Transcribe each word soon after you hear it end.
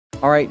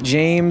All right,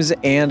 James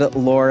and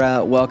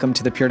Laura, welcome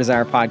to the Pure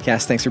Desire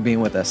podcast. Thanks for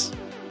being with us.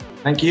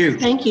 Thank you.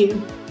 Thank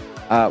you.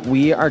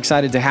 We are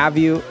excited to have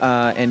you,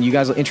 and you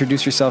guys will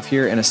introduce yourself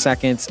here in a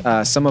second.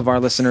 Some of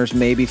our listeners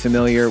may be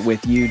familiar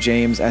with you,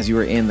 James, as you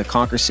were in the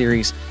Conquer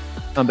series.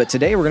 But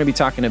today we're going to be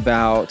talking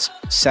about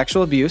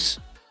sexual abuse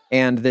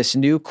and this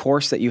new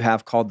course that you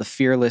have called the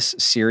Fearless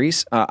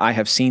series. I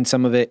have seen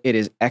some of it. It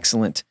is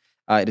excellent.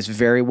 It is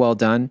very well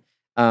done,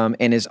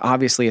 and is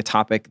obviously a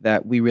topic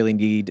that we really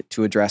need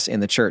to address in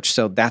the church.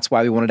 So that's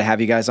why we wanted to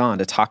have you guys on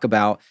to talk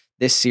about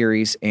this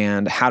series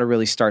and how to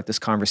really start this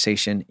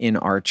conversation in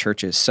our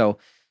churches. So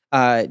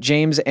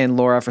James and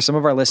Laura, for some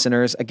of our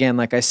listeners, again,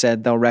 like I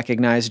said, they'll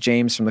recognize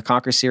James from the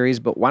Conquer series,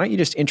 but why don't you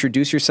just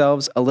introduce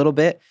yourselves a little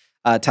bit?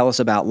 Tell us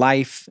about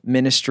life,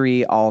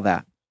 ministry, all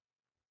that.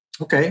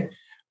 Okay.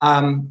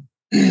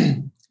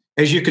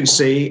 As you can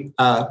see,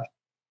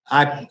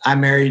 I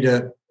married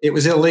it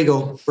was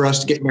illegal for us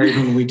to get married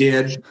when we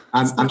did.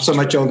 I'm so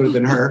much older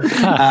than her.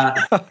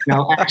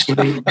 No,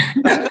 actually.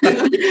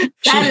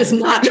 That is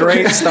not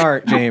great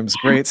start, James.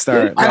 Great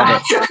start. Yeah.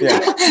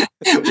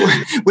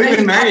 We've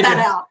been married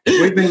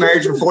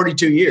for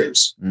 42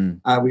 years. We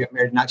got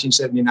married in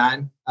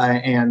 1979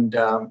 and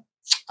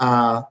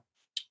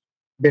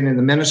been in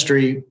the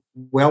ministry.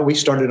 Well, we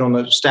started on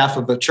the staff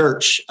of the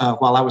church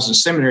while I was in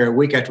seminary. A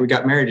week after we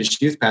got married as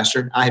youth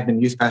pastor, I had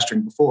been youth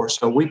pastoring before.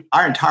 So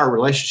our entire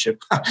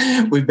relationship,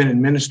 we've been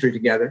in ministry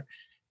together,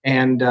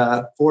 and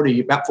about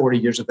 40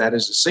 years of that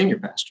as a senior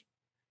pastor.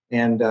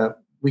 And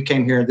we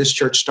came here. This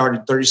church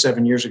started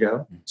 37 years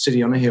ago,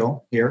 City on the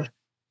Hill here.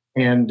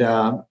 And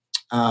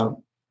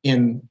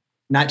in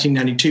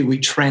 1992, we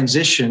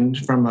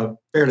transitioned from a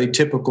fairly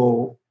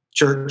typical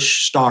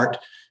church start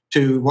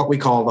to what we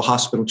call the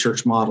hospital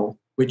church model,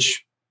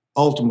 which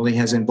ultimately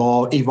has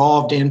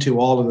evolved into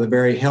all of the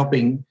very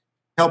helping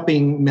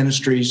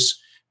ministries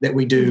that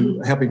we do,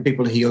 helping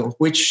people to heal,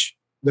 which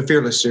the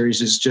Fearless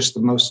series is just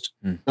the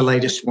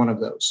latest one of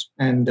those.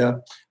 And I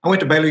went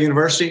to Baylor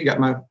University,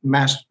 got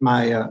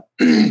my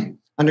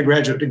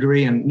undergraduate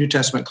degree in New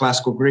Testament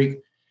classical Greek,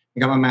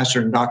 and got my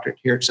master's and doctorate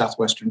here at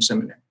Southwestern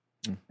Seminary.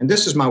 And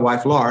this is my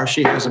wife, Laura.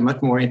 She has a much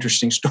more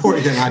interesting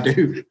story than I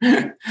do.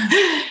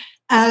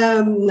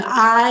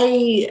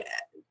 I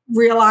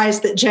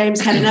realized that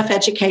James had enough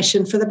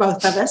education for the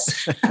both of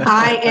us.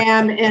 I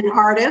am an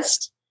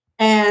artist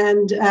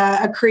and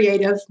a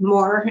creative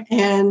more,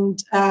 and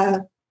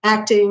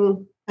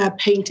acting,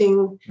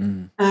 painting,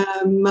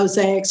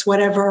 mosaics,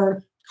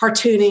 whatever,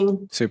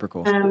 cartooning. Super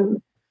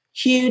cool.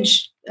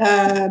 Huge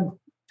fan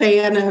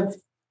of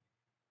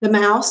the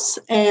mouse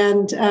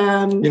and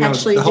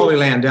actually the Holy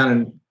Land down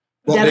in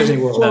Walt Disney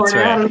World. That's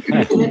right. I don't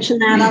know if you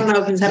mentioned that. I don't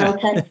know if is that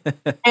okay.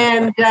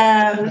 And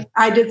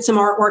I did some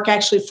artwork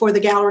actually for the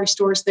gallery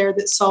stores there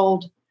that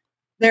sold.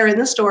 They're in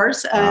the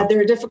stores. Wow.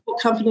 They're a difficult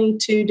company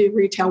to do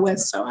retail with,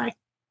 so I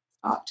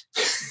stopped.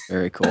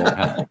 Very cool.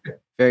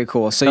 Very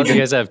cool. So you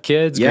guys have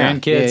kids,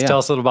 grandkids? Yeah. Tell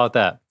us a little about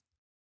that.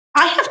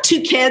 I have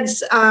two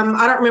kids. I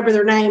don't remember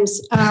their names.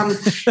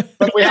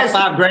 But we have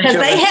 5 grandchildren. Because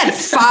they had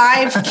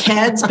 5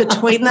 kids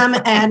between them,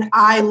 and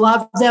I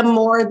love them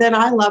more than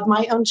I love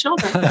my own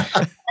children.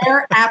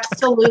 They're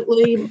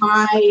absolutely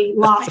my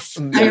life.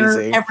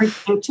 They're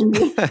everything to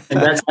me.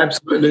 And that's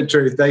absolutely the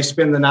truth. They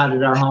spend the night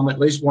at our home at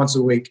least once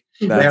a week.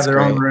 They have their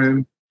own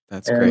room.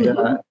 That's great.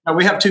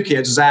 We have 2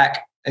 kids.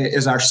 Zach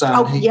is our son.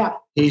 Oh, yeah.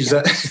 He's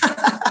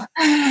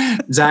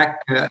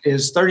Zach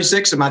is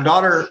 36, and my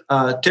daughter,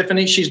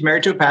 Tiffany, she's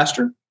married to a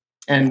pastor,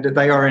 and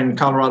they are in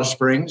Colorado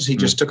Springs. He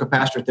just took a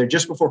pastorate there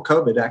just before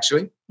COVID,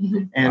 actually.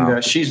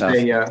 And she's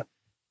a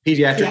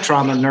pediatric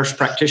trauma nurse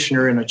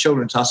practitioner in a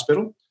children's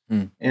hospital.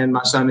 And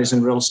my son is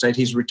in real estate.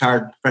 He's a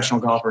retired professional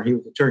golfer. He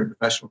was a touring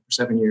professional for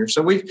 7 years.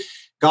 So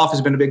golf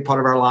has been a big part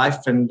of our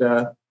life. And,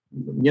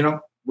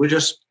 we're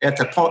just at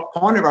the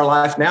point of our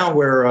life now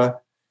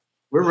where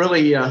we're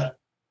really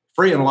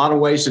free in a lot of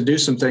ways to do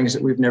some things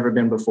that we've never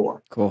been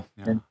before. Cool.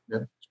 Yeah. And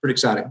it's pretty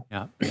exciting.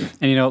 Yeah.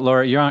 And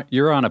Laura,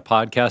 you're on a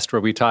podcast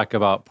where we talk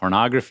about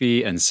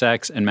pornography and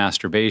sex and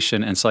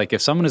masturbation. And so like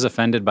if someone is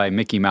offended by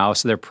Mickey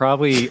Mouse, they're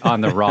probably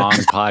on the wrong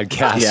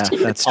podcast.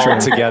 Yeah, that's true.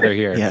 All together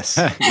here. Yes.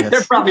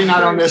 They're probably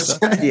not on this.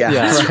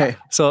 Yeah. Right.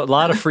 So a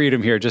lot of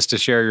freedom here just to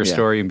share your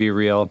story and be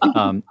real.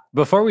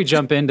 Before we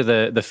jump into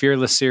the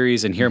Fearless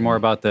series and hear more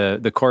about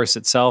the course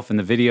itself and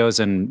the videos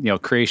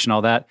and creation,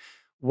 all that,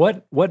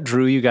 what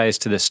drew you guys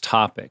to this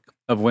topic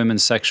of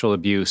women's sexual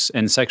abuse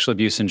and sexual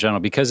abuse in general?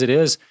 Because it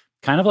is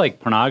kind of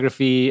like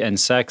pornography and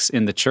sex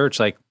in the church.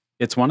 Like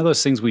it's one of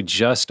those things we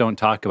just don't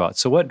talk about.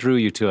 So what drew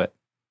you to it?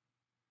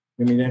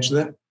 You mean to answer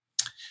that?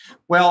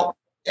 Well,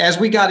 as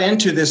we got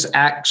into this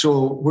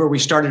where we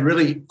started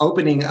really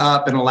opening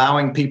up and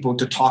allowing people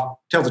to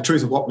tell the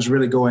truth of what was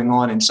really going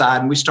on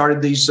inside. And we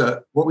started these,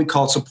 what we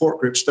called support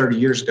groups 30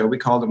 years ago. We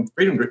call them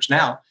freedom groups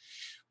now.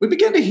 We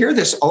began to hear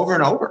this over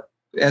and over.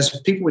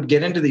 As people would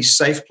get into these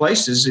safe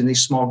places in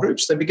these small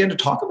groups, they began to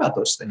talk about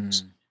those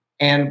things.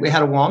 And we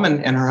had a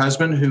woman and her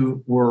husband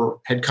who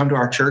had come to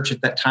our church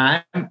at that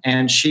time,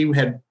 and she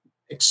had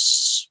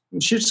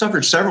she'd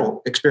suffered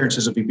several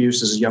experiences of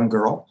abuse as a young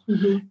girl,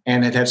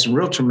 and had some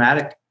real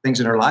traumatic things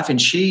in her life.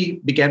 And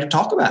she began to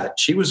talk about it.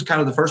 She was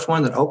kind of the first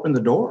one that opened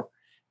the door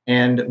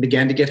and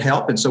began to get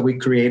help. And so we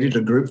created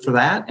a group for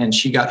that, and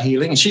she got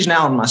healing. And she's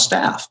now on my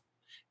staff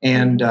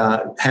and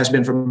has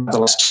been for the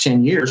last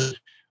 10 years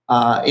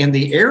in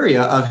the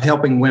area of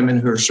helping women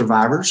who are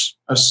survivors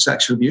of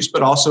sexual abuse,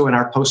 but also in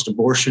our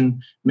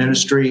post-abortion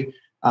ministry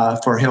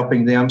for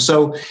helping them.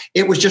 So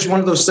it was just one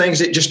of those things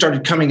that just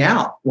started coming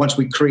out once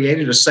we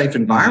created a safe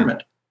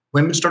environment.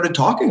 Women started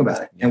talking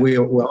about it, and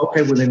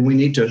then we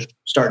need to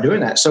start doing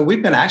that. So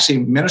we've been actually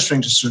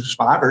ministering to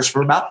survivors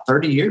for about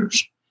 30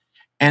 years.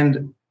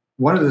 And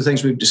one of the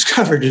things we've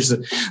discovered is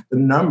that the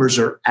numbers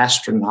are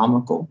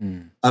astronomical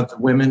of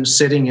women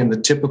sitting in the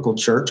typical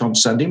church on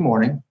Sunday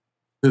morning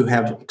who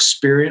have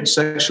experienced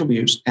sexual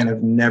abuse and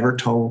have never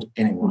told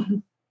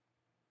anyone.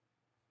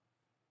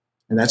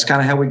 And that's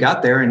kind of how we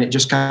got there. And it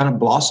just kind of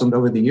blossomed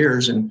over the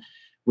years. And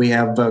we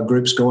have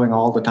groups going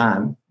all the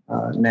time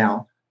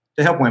now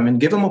to help women,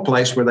 give them a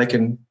place where they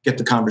can get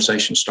the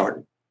conversation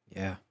started.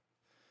 Yeah.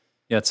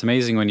 Yeah, it's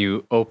amazing when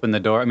you open the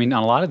door. I mean,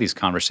 on a lot of these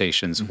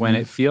conversations, when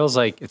it feels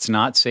like it's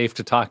not safe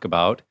to talk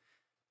about,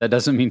 that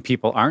doesn't mean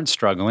people aren't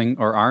struggling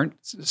or aren't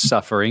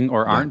suffering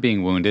or aren't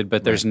being wounded,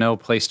 but there's no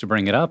place to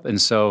bring it up.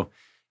 And so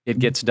it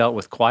gets dealt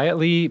with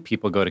quietly.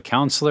 People go to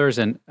counselors,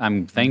 and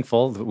I'm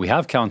thankful that we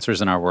have counselors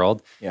in our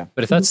world. Yeah.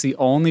 But if that's the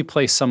only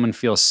place someone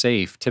feels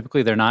safe,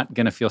 typically they're not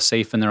going to feel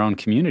safe in their own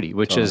community,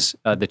 which is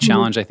the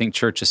challenge I think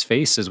churches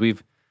face. Is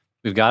we've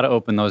got to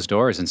open those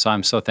doors. And so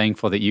I'm so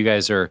thankful that you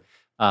guys are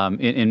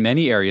in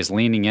many areas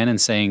leaning in and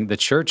saying the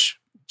church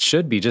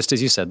should be, just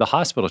as you said, the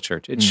hospital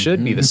church. It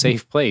should be the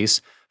safe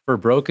place for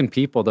broken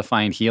people to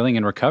find healing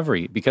and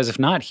recovery. Because if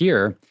not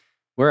here,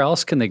 where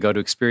else can they go to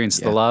experience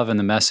the love and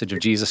the message of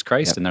Jesus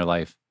Christ in their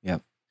life?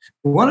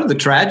 One of the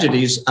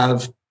tragedies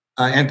of,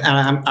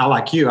 I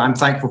like you, I'm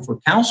thankful for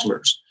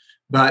counselors,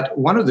 but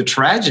one of the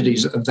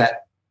tragedies of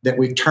that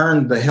we've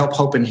turned the help,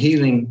 hope, and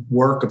healing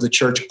work of the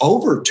church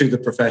over to the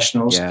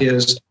professionals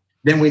is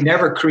then we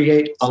never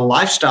create a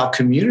lifestyle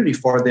community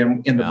for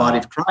them in the body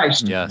of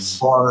Christ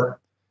for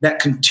that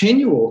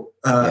continual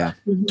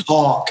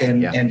talk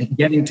and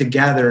getting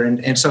together.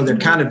 And so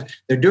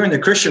they're doing their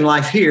Christian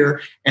life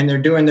here and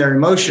they're doing their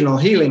emotional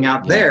healing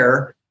out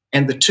there,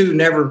 and the two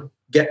never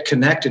get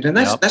connected. And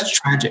that's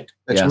tragic.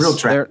 That's real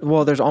tragic.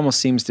 There's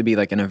almost seems to be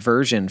like an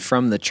aversion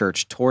from the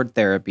church toward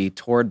therapy,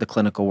 toward the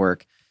clinical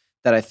work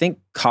that I think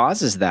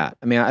causes that.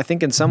 I mean, I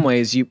think in some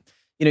ways you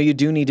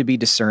do need to be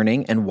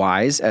discerning and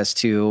wise as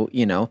to,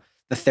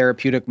 the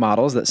therapeutic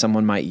models that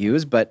someone might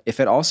use. But if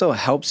it also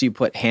helps you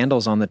put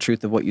handles on the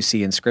truth of what you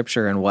see in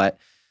Scripture and what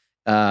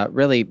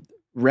really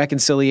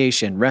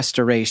reconciliation,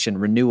 restoration,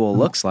 renewal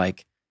looks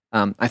like,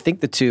 I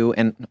think the two,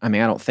 and I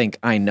mean,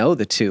 I know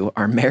the two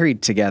are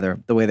married together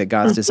the way that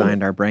God's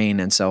designed our brain.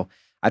 And so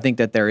I think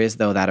that there is,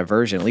 though, that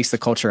aversion, at least the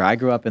culture I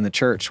grew up in the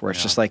church, where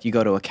it's just like you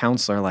go to a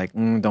counselor, like,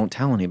 don't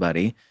tell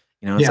anybody.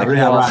 It's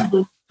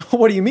like,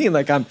 what do you mean?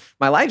 Like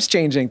my life's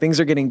changing. Things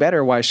are getting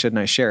better. Why shouldn't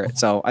I share it?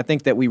 So I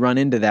think that we run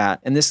into that.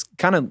 And this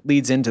kind of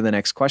leads into the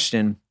next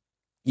question.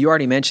 You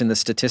already mentioned the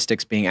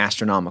statistics being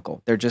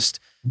astronomical.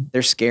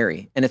 They're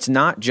scary. And it's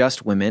not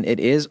just women. It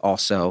is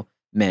also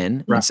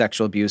men in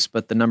sexual abuse,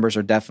 but the numbers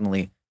are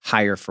definitely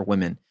higher for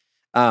women.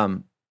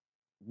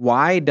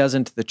 Why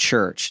doesn't the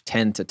church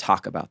tend to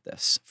talk about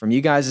this? From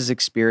you guys'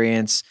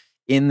 experience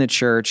in the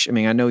church, I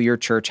mean, I know your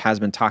church has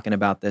been talking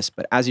about this,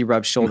 but as you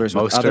rub shoulders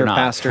with other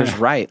pastors,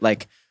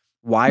 like,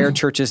 why are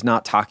churches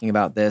not talking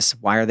about this?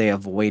 Why are they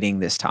avoiding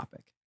this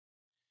topic?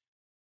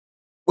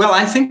 Well,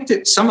 I think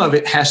that some of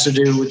it has to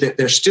do with that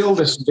there's still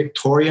this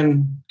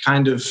Victorian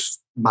kind of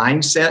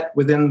mindset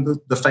within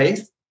the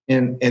faith,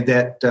 and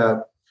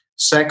that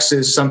sex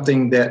is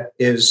something that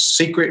is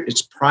secret,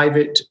 it's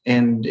private,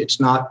 and it's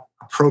not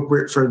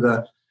appropriate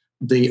for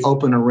the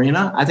open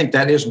arena. I think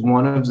that is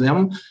one of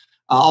them,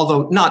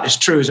 although not as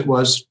true as it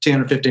was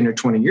 10 or 15 or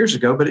 20 years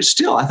ago, but it's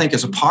still, I think,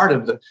 is a part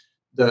of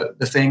the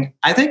thing.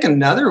 I think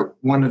another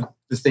one of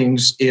the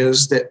things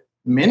is that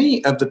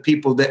many of the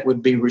people that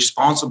would be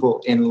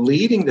responsible in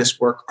leading this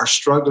work are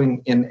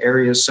struggling in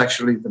areas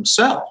sexually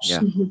themselves,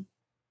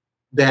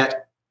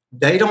 that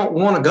they don't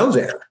want to go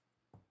there.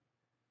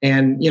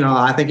 And,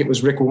 I think it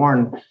was Rick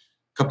Warren a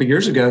couple of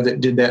years ago that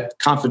did that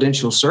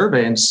confidential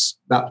survey, and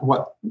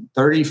about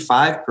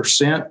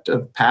 35%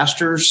 of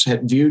pastors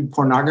had viewed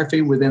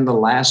pornography within the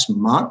last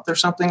month or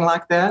something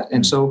like that.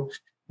 And so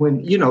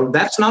when,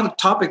 that's not a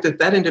topic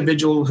that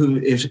individual who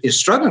is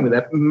struggling with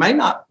that may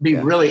not be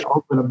really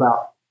open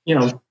about,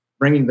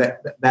 bringing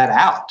that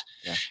out.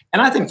 Yeah.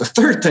 And I think the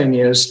third thing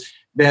is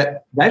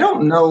that they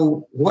don't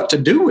know what to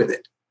do with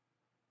it.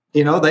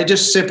 They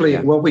just simply,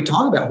 we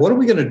talk about, what are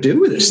we going to do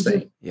with this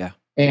thing? Yeah.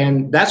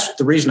 And that's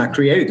the reason I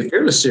created the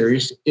Fearless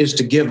series, is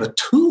to give a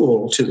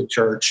tool to the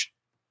church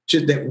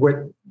to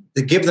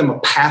give them a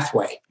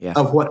pathway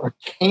of what they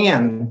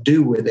can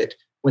do with it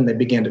when they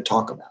begin to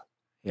talk about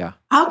it. Yeah.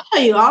 I'll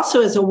tell you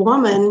also, as a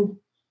woman,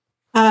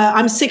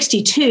 I'm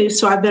 62,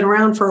 so I've been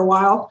around for a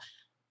while.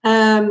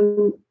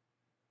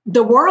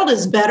 the world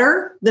is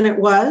better than it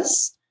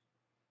was,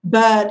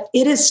 but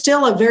it is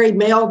still a very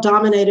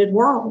male-dominated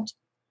world.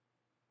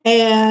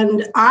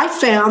 And I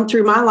found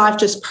through my life,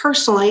 just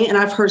personally, and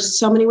I've heard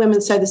so many women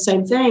say the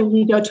same thing,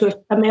 you go to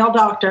a male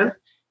doctor,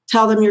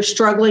 tell them you're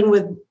struggling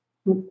with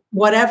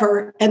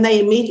whatever, and they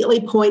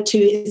immediately point to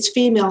it's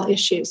female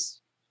issues.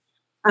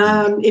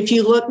 If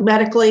you look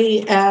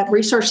medically at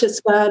research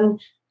that's done,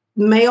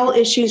 male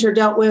issues are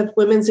dealt with,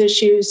 women's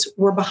issues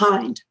were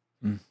behind.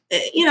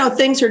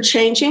 Things are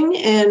changing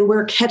and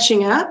we're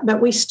catching up,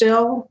 but we're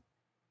still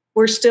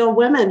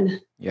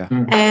women. Yeah.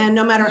 And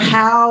no matter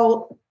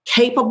how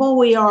capable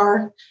we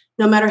are,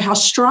 no matter how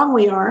strong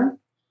we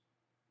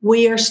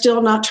are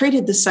still not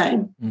treated the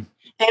same.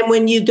 And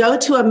when you go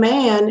to a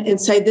man and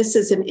say, this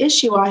is an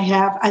issue I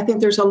have, I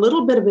think there's a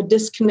little bit of a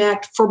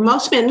disconnect for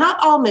most men, not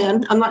all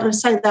men. I'm not going to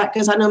say that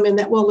because I know men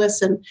that will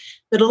listen,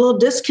 but a little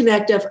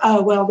disconnect of,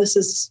 oh, well, this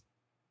is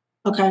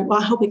okay. Well,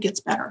 I hope it gets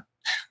better.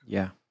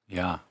 Yeah.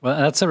 Yeah. Well,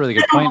 that's a really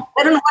good point.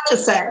 I don't know what to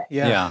say.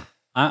 Yeah.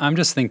 I'm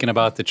just thinking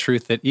about the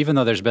truth that even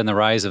though there's been the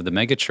rise of the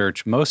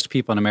megachurch, most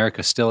people in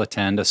America still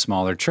attend a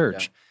smaller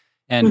church.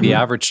 Yeah. And the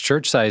average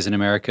church size in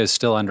America is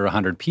still under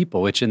 100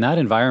 people, which in that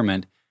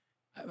environment,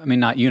 I mean,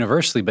 not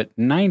universally, but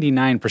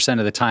 99%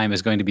 of the time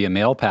is going to be a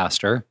male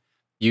pastor,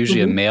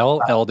 usually a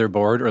male elder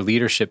board or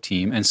leadership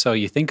team. And so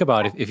you think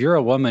about if you're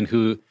a woman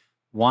who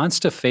wants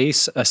to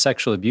face a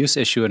sexual abuse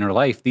issue in her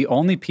life, the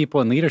only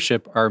people in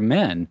leadership are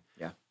men.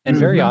 Yeah. And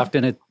very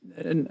often,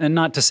 and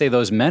not to say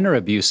those men are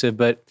abusive,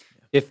 but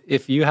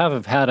if you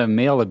have had a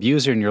male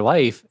abuser in your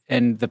life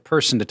and the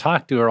person to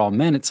talk to are all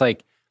men, it's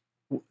like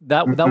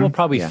that will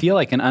probably feel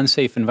like an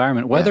unsafe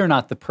environment, whether or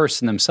not the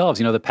person themselves,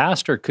 the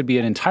pastor could be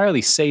an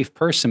entirely safe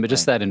person, but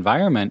just that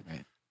environment.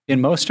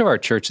 In most of our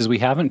churches, we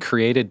haven't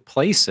created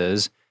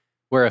places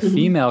where a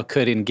female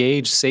could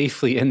engage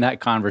safely in that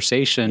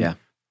conversation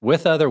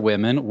with other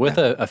women, with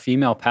a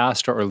female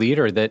pastor or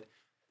leader that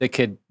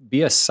could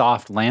be a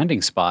soft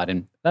landing spot.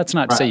 And that's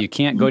not to say you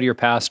can't go to your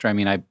pastor. I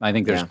mean, I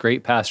think there's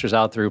great pastors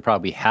out there who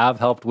probably have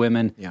helped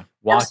women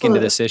walk into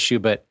this issue,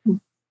 but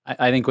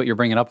I think what you're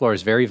bringing up, Laura,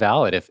 is very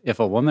valid. If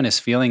a woman is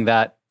feeling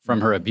that from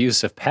her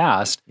abusive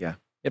past,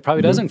 it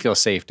probably doesn't feel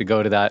safe to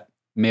go to that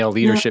male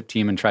leadership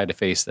team and try to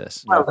face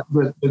this. Well,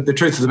 the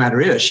truth of the matter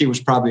is she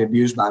was probably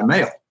abused by a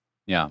male.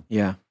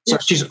 Yeah. So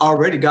she's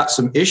already got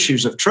some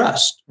issues of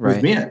trust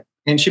with men.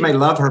 And she may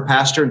love her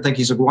pastor and think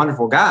he's a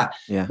wonderful guy.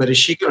 But is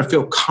she going to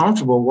feel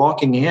comfortable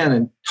walking in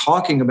and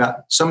talking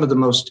about some of the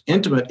most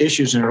intimate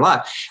issues in her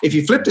life? If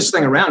you flip this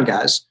thing around,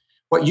 guys,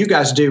 what you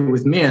guys do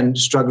with men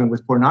struggling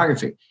with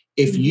pornography,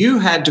 if you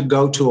had to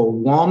go to a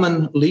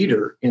woman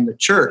leader in the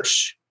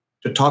church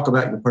to talk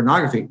about your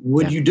pornography,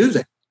 would you do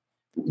that?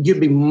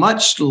 You'd be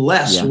much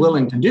less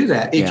willing to do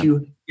that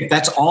if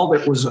that's all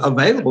that was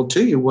available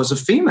to you was a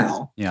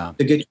female to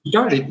get you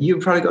started.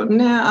 You'd probably go,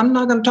 nah, I'm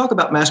not going to talk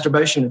about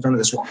masturbation in front of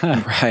this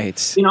woman.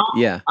 Right.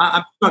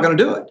 I'm not going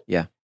to do it.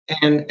 Yeah.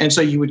 And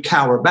so you would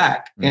cower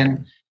back.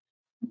 And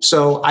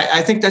so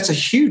I think that's a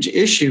huge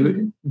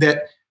issue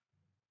that,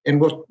 and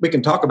we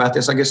can talk about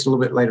this, I guess, a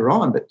little bit later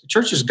on, but the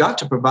church has got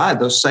to provide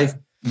those safe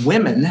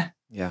women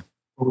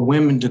for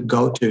women to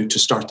go to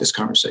start this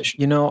conversation.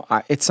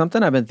 It's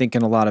something I've been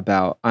thinking a lot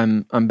about.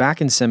 I'm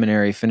back in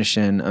seminary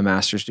finishing a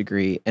master's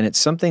degree, and it's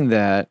something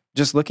that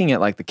just looking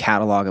at like the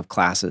catalog of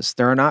classes,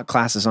 there are not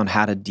classes on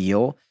how to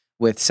deal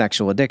with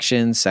sexual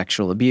addiction,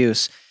 sexual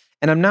abuse.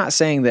 And I'm not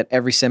saying that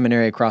every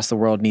seminary across the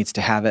world needs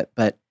to have it,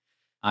 but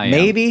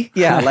maybe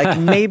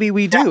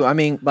we do. I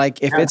mean,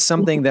 like if it's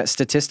something that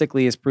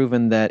statistically is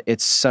proven that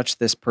it's such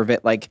this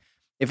like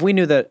if we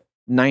knew that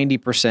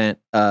 90%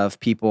 of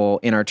people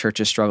in our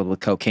churches struggled with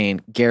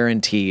cocaine,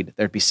 guaranteed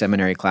there'd be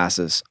seminary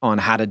classes on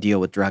how to deal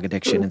with drug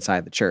addiction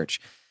inside the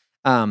church.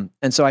 And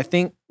so I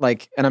think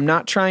and I'm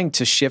not trying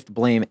to shift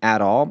blame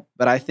at all,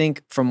 but I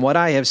think from what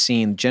I have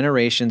seen,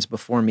 generations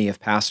before me of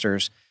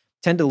pastors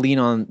tend to lean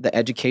on the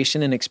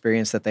education and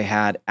experience that they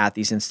had at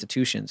these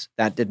institutions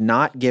that did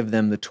not give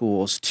them the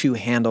tools to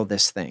handle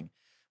this thing,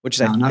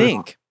 which I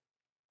think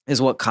is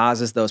what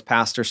causes those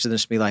pastors to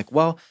just be like,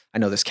 well, I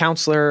know this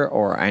counselor,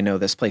 or I know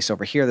this place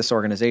over here, this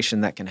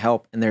organization that can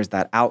help. And there's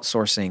that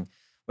outsourcing,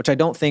 which I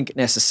don't think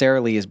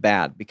necessarily is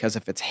bad, because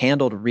if it's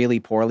handled really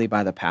poorly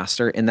by the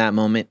pastor in that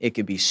moment, it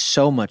could be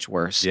so much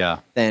worse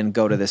than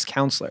go to this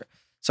counselor.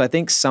 So I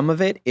think some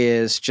of it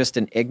is just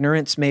an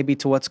ignorance maybe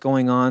to what's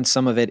going on.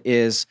 Some of it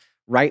is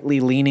rightly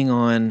leaning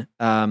on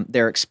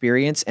their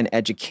experience and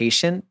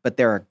education, but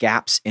there are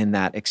gaps in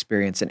that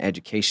experience and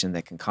education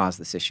that can cause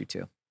this issue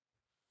too.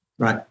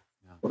 Right.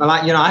 Well,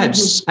 I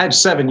had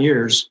 7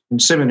 years in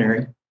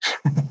seminary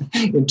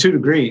in 2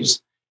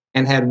 degrees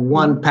and had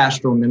 1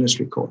 pastoral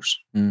ministry course.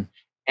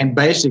 And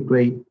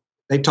basically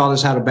they taught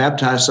us how to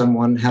baptize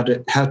someone, how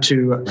to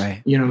do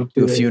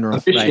a funeral,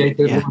 officiate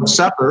the Lord's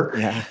Supper,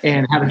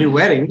 and how to do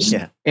weddings.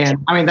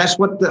 And I mean, that's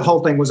what the whole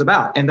thing was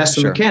about. And that's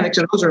the mechanics.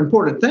 And those are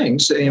important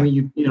things. I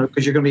mean,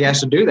 because you're going to be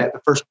asked to do that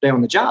the first day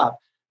on the job.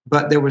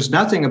 But there was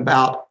nothing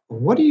about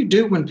what do you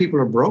do when people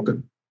are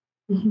broken?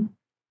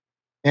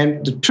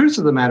 And the truth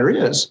of the matter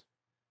is,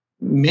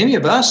 many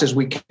of us, as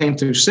we came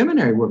through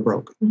seminary, were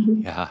broken.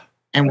 Mm-hmm. Yeah.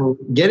 And we're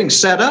getting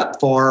set up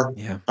for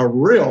a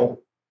real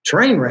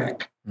train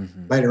wreck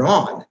later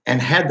on.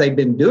 And had they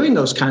been doing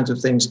those kinds of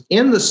things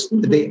in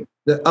the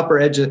upper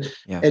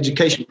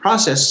education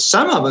process,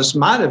 some of us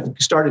might have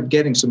started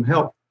getting some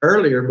help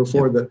earlier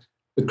before the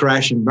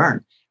crash and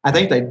burn. I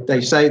think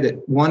they say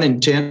that 1 in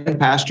 10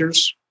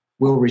 pastors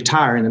will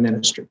retire in the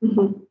ministry.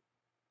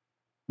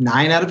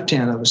 9 out of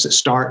 10 of us that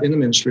start in the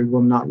ministry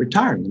will not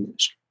retire in the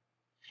ministry.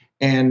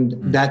 And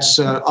that's,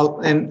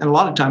 and a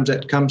lot of times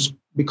that comes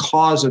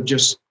because of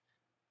just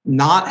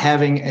not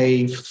having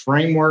a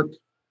framework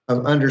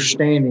of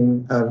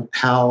understanding of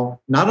how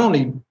not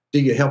only do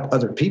you help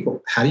other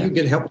people, how do you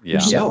get help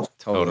yourself?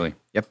 Totally.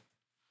 Yep.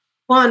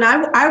 Well, and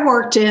I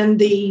worked in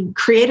the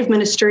creative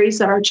ministries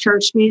at our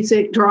church,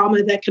 music,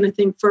 drama, that kind of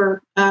thing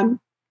for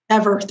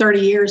ever 30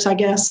 years, I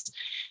guess.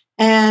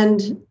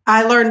 And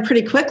I learned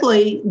pretty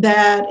quickly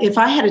that if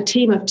I had a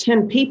team of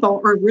 10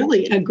 people, or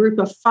really a group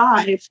of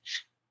 5,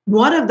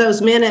 one of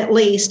those men, at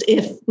least,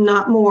 if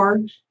not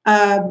more,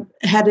 had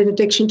an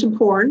addiction to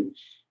porn.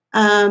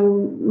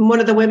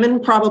 One of the women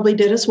probably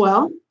did as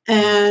well.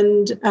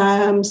 And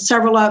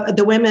several of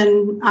the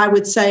women, I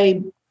would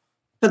say,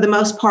 for the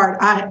most part,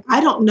 I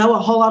don't know a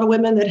whole lot of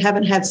women that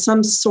haven't had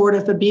some sort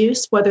of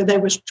abuse, whether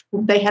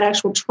they had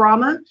actual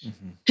trauma,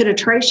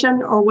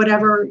 penetration, or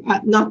whatever.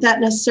 Not that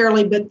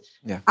necessarily, but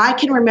I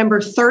can remember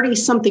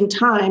 30-something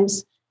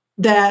times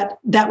that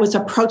was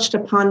approached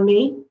upon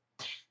me.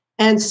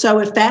 And so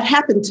if that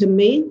happened to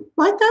me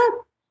like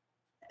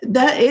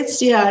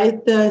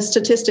the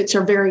statistics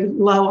are very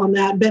low on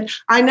that. But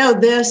I know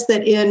this,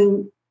 that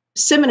in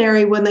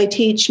seminary, when they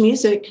teach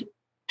music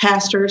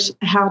pastors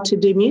how to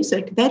do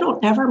music, they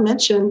don't ever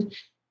mention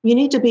you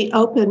need to be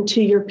open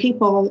to your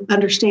people,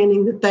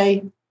 understanding that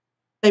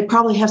they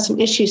probably have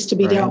some issues to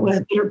be dealt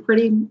with. They're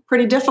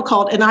pretty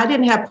difficult. And I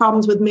didn't have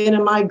problems with men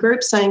in my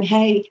group saying,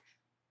 "Hey,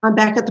 I'm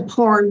back at the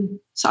porn,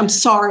 so I'm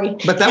sorry."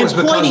 But that was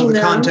because of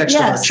the context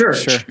of our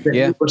church.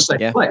 It was a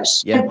safe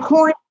place. And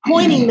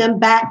pointing them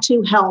back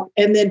to help,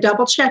 and then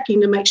double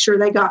checking to make sure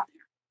they got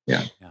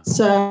there.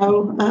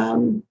 So,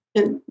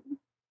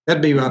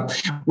 that'd be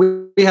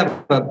we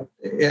have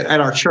at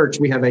our church,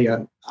 we have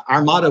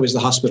our motto is the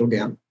hospital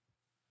gown.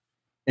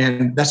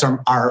 And that's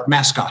our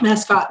mascot.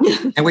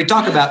 And we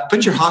talk about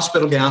put your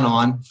hospital gown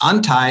on,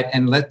 untie it,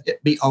 and let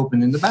it be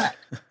open in the back.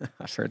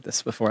 I've heard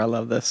this before. I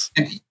love this.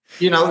 And,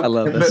 I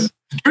love this.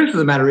 The truth of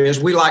the matter is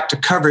we like to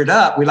cover it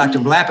up. We like to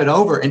lap it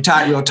over and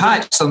tie it real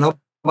tight so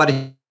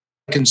nobody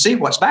can see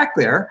what's back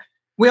there.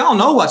 We all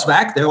know what's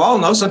back there. We all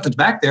know something's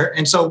back there.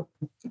 And so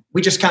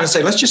we just kind of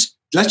say, let's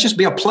just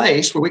be a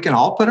place where we can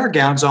all put our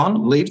gowns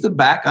on, leave the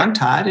back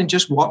untied, and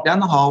just walk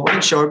down the hallway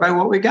and show everybody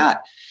what we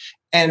got.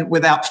 And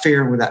without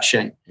fear and without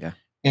shame.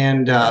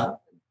 And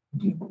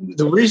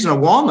the reason a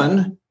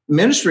woman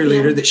ministry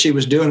leader that she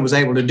was doing was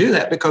able to do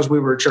that because we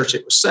were a church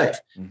that was safe.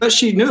 But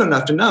she knew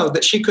enough to know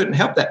that she couldn't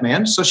help that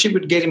man. So she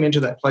would get him into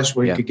that place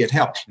where he could get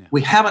help.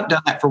 We haven't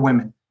done that for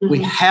women.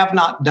 We have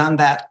not done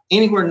that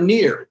anywhere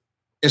near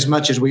as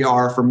much as we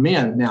are for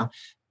men. Now,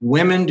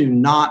 women do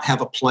not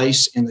have a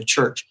place in the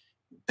church.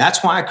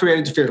 That's why I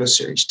created the Fearless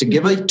series, to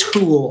give a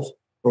tool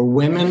for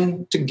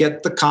women to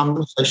get the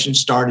conversation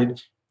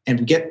started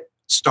and get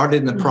started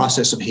in the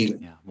process of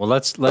healing. Well,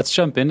 let's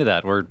jump into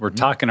that. We're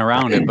talking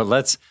around it, but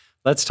let's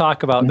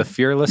talk about the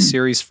Fearless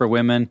series for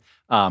women.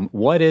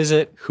 What is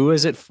it? Who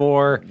is it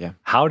for?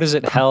 How does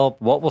it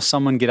help? What will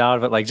someone get out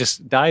of it? Like,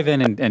 just dive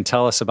in and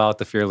tell us about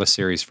the Fearless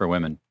series for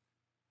women.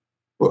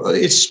 Well,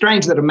 it's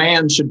strange that a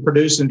man should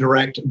produce and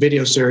direct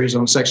video series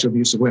on sexual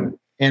abuse of women.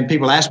 And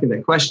people ask me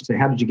that question, say,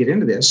 how did you get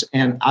into this?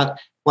 And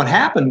what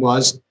happened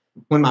was,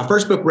 when my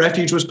first book,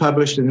 Refuge, was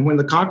published, and then when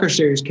the Conquer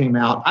series came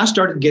out, I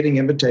started getting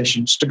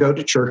invitations to go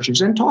to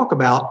churches and talk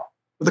about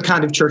the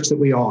kind of church that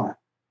we are,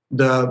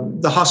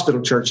 the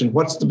hospital church, and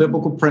what's the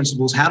biblical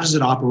principles, how does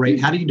it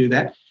operate, how do you do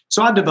that?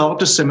 So I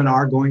developed a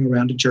seminar going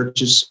around to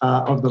churches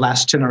over the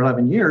last 10 or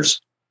 11 years,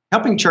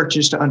 helping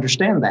churches to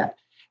understand that.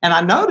 And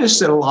I noticed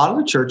that a lot of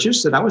the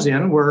churches that I was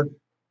in were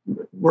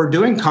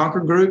doing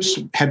Conquer groups,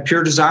 had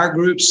Pure Desire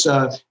groups,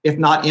 if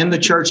not in the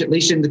church, at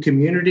least in the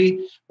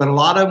community. But a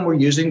lot of them were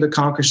using the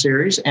Conquer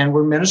series and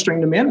were ministering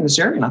to men in this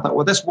area. And I thought,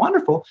 well, that's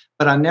wonderful.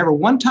 But I never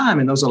one time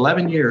in those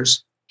 11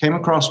 years came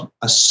across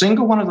a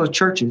single one of those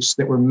churches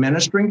that were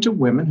ministering to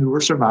women who were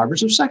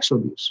survivors of sexual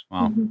abuse.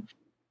 Wow.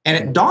 And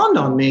it dawned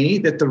on me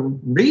that the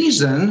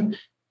reason,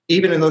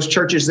 even in those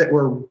churches that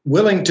were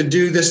willing to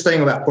do this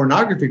thing about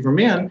pornography for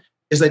men,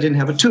 is they didn't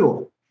have a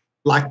tool.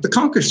 Like the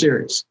Conquer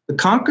series. The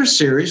Conquer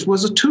series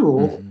was a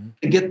tool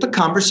to get the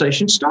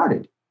conversation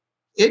started.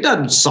 It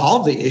doesn't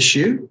solve the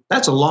issue.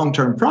 That's a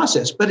long-term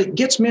process, but it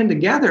gets men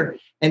together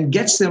and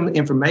gets them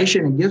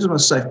information and gives them a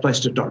safe place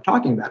to start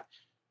talking about it.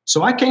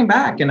 So I came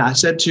back and I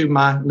said to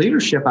my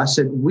leadership, I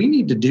said, we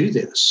need to do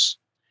this.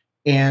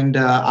 And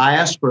I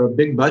asked for a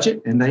big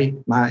budget,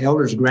 and my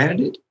elders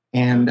granted it.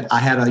 And I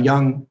had a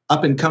young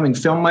up-and-coming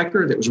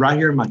filmmaker that was right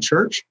here in my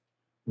church,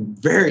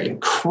 very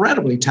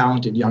incredibly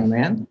talented young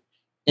man.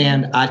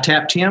 And I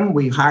tapped him,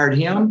 we hired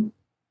him,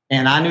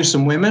 And I knew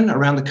some women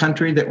around the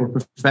country that were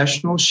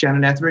professionals,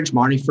 Shannon Etheridge,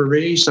 Marnie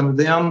Faree, some of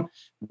them,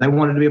 they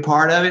wanted to be a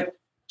part of it.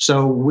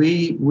 So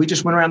we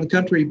just went around the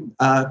country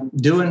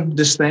doing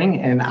this thing.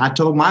 And I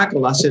told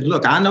Michael, I said,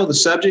 look, I know the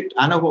subject.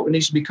 I know what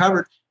needs to be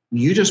covered.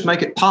 You just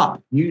make it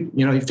pop. He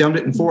filmed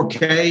it in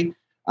 4K.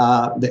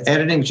 The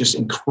editing was just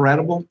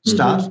incredible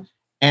stuff.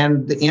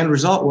 And the end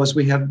result was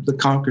we have the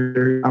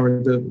Conquer,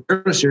 or the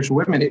Fearless Series for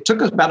Women. It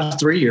took us about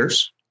 3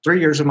 years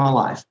of my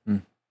life.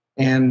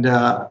 And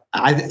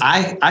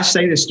I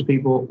say this to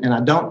people, and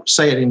I don't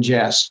say it in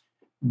jest.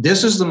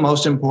 This is the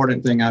most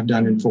important thing I've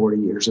done in 40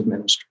 years of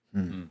ministry.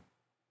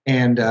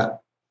 And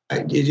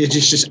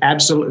it's just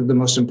absolutely the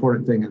most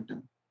important thing I've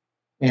done.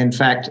 In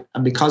fact,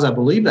 because I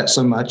believe that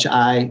so much,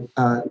 I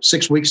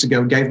 6 weeks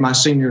ago gave my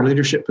senior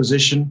leadership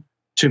position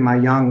to my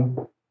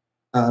young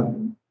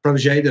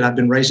protege that I've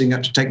been raising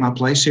up to take my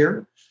place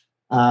here.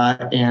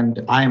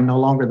 And I am no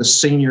longer the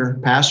senior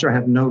pastor. I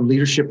have no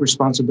leadership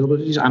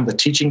responsibilities. I'm the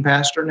teaching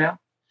pastor now.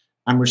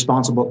 I'm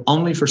responsible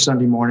only for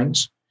Sunday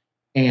mornings.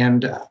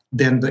 And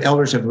then the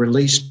elders have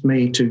released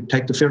me to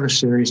take the Fearless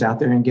Series out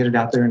there and get it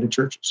out there into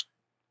churches.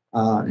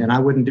 And I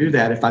wouldn't do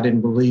that if I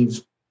didn't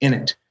believe in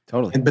it.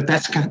 Totally. But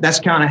that's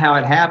kind of how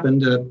it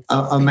happened.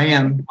 A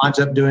man winds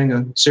up doing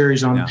a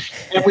series on,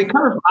 and we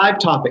cover 5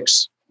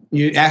 topics.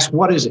 You ask,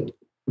 what is it?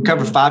 We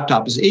cover 5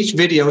 topics. Each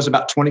video is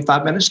about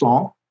 25 minutes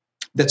long.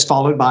 That's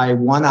followed by a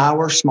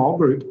 1-hour small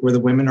group where the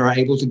women are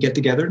able to get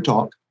together and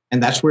talk.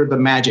 And that's where the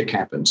magic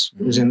happens,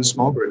 is in the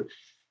small group.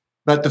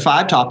 But the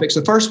 5 topics,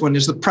 the first one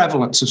is the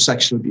prevalence of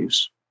sexual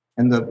abuse.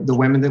 And the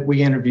women that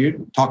we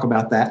interviewed talk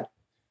about that.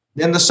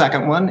 Then the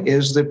second one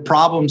is the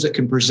problems that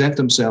can present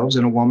themselves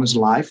in a woman's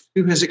life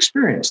who has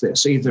experienced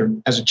this, either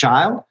as a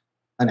child,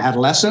 an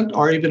adolescent,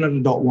 or even an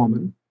adult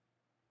woman.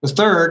 The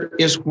third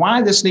is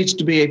why this needs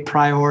to be a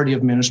priority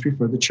of ministry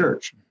for the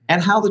church,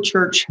 and how the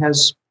church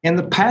has in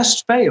the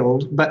past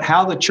failed, but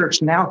how the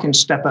church now can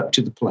step up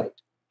to the plate,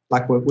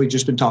 like what we've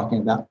just been talking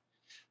about.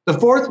 The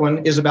fourth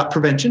one is about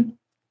prevention.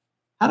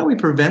 How do we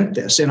prevent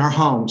this in our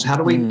homes? How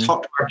do we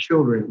talk to our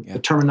children, the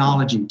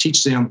terminology,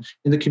 teach them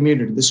in the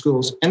community, the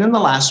schools? And then the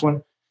last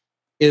one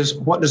is,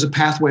 what does a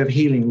pathway of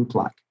healing look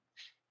like?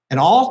 And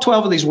all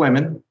 12 of these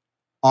women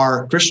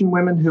are Christian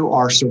women who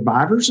are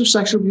survivors of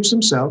sexual abuse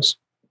themselves,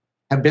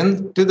 have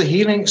been through the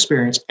healing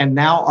experience, and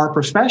now are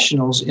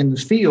professionals in the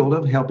field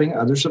of helping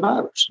other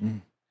survivors.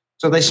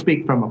 So they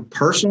speak from a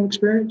personal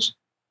experience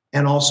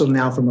and also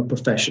now from a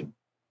profession.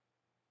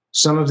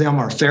 Some of them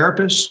are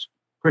therapists,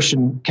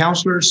 Christian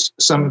counselors.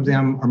 Some of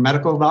them are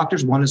medical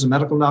doctors. One is a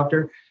medical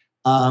doctor.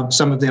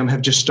 Some of them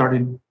have just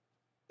started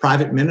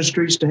private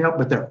ministries to help,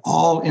 but they're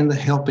all in the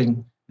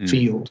helping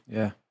field.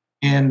 Yeah.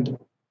 And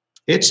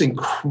it's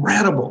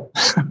incredible,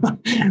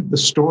 the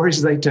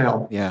stories they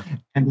tell,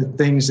 and the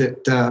things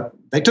that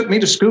they took me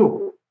to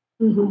school.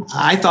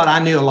 I thought I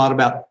knew a lot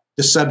about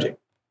the subject,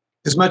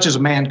 as much as a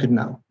man could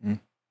know.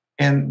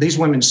 And these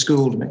women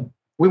schooled me.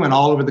 We went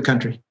all over the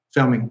country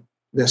filming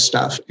this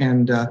stuff.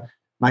 And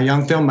my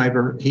young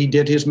filmmaker, he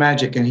did his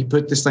magic, and he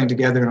put this thing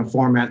together in a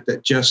format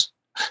that just,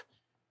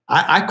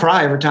 I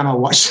cry every time I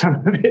watch some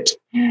of it.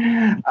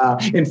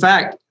 In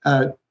fact,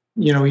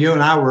 you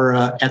and I were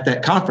at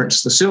that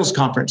conference, the SEALS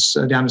conference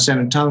down in San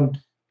Antonio,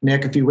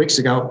 Nick, a few weeks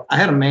ago. I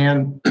had a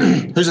man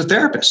who's a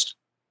therapist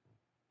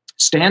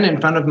stand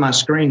in front of my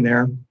screen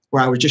there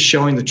where I was just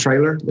showing the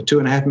trailer, the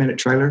 2.5-minute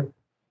trailer.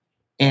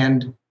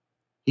 And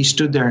he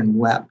stood there and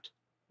wept.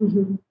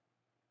 And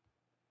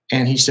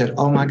he said,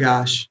 oh my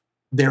gosh,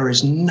 there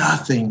is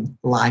nothing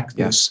like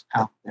this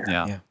out there.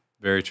 Yeah,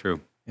 very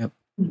true.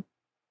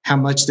 How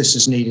much this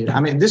is needed. I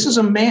mean, this is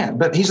a man,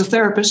 but he's a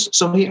therapist,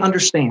 so he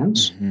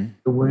understands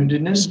the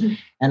woundedness.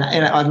 And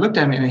I looked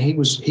at him,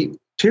 and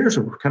tears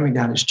were coming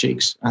down his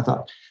cheeks. I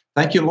thought,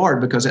 thank you,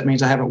 Lord, because that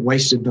means I haven't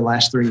wasted the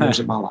last 3 years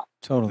of my life.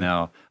 Totally.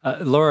 No.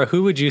 Laura,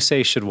 who would you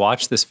say should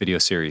watch this video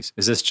series?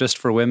 Is this just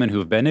for women who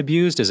have been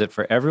abused? Is it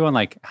for everyone?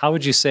 Like, how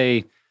would you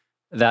say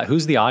that?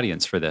 Who's the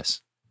audience for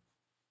this?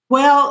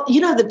 Well,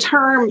 the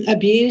term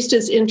abused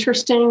is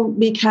interesting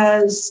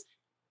because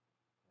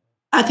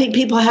I think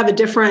people have a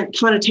different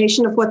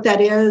connotation of what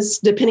that is,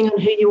 depending on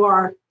who you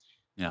are.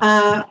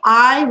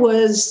 I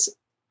was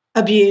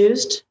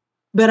abused,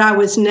 but I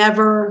was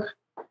never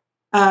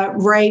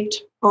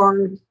raped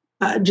or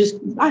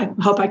I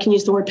hope I can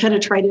use the word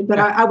penetrated, but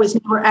I was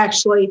never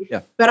actually,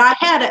 but I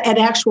had an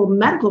actual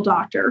medical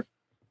doctor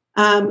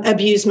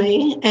abuse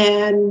me.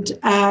 And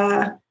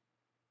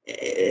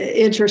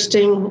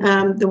interesting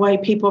the way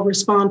people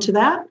respond to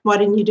that. Why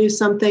didn't you do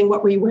something?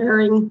 What were you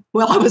wearing?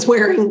 Well, I was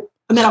wearing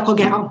a medical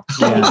gown.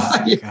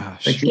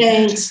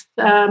 Thanks.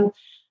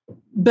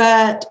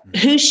 But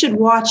who should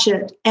watch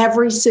it?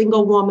 Every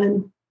single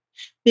woman.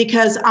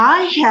 Because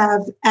I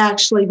have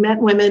actually met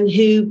women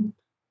who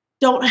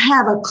don't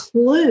have a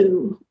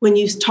clue when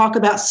you talk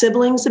about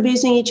siblings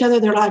abusing each other.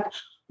 They're like,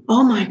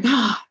 oh my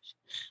gosh.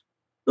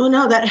 Well,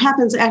 no, that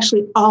happens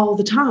actually all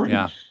the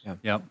time.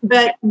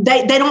 But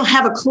they don't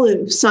have a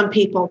clue. Some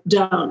people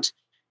don't.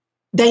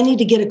 They need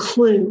to get a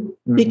clue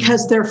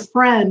because their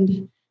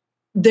friend,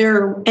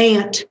 their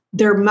aunt,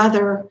 their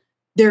mother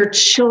their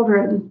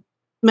children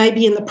may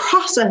be in the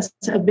process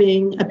of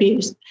being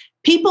abused.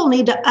 People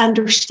need to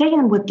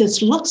understand what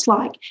this looks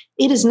like.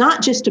 It is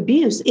not just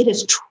abuse. It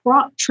is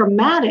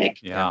traumatic.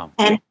 Yeah.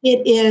 And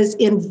it is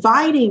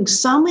inviting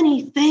so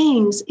many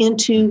things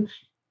into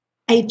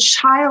a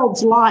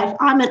child's life.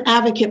 I'm an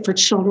advocate for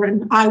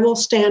children. I will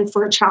stand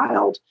for a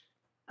child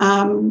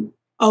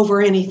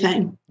over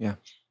anything. Yeah.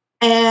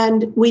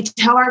 And we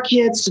tell our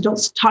kids to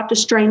don't talk to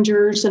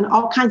strangers and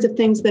all kinds of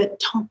things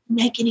that don't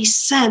make any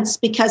sense,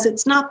 because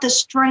it's not the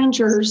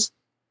strangers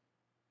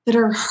that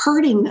are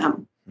hurting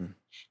them.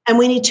 And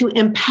we need to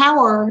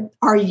empower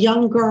our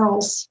young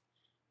girls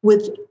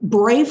with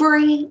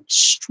bravery,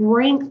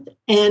 strength,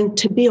 and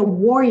to be a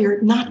warrior,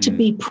 not to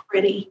be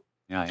pretty.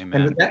 Yeah,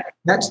 amen. And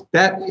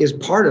that is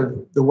part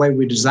of the way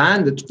we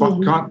designed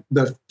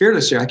the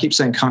Fearless series. I keep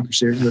saying Conquer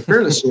series. The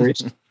Fearless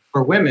series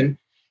for women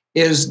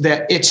is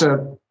that it's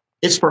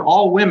for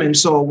all women.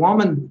 So a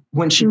woman,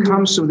 when she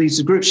comes to these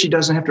groups, she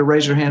doesn't have to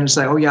raise her hand and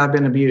say, "Oh yeah, I've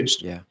been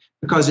abused." Yeah.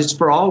 Because it's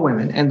for all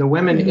women. And the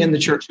women in the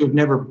church who have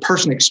never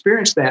personally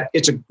experienced that,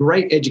 it's a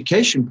great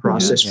education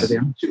process for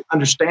them to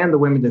understand the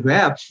women who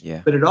have.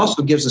 Yeah. But it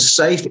also gives a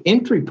safe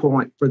entry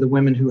point for the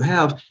women who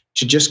have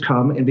to just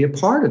come and be a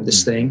part of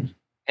this thing.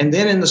 And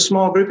then in the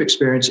small group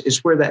experience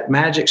is where that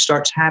magic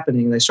starts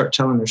happening. They start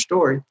telling their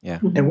story. Yeah.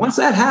 And once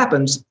that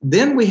happens,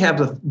 then we have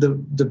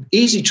the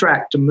easy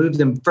track to move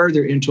them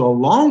further into a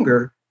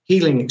longer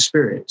healing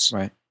experience.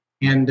 Right.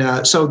 And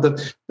so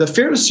the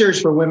Fearless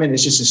series for women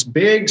is just this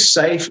big,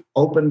 safe,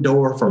 open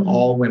door for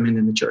all women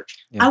in the church.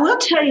 Yeah. I will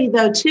tell you,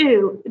 though,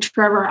 too,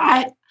 Trevor,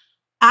 I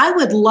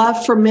would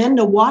love for men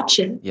to watch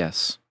it.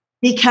 Yes.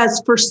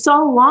 Because for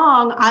so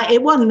long,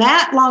 it wasn't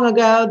that long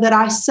ago that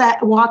I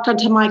walked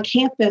onto my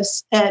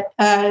campus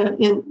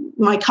in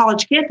my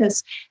college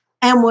campus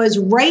and was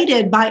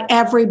rated by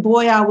every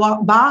boy I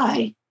walked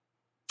by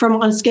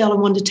on a scale of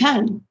 1 to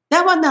 10.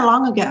 That wasn't that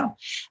long ago.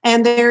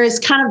 And there is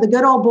kind of the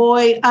good old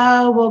boy,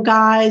 oh, well,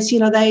 guys,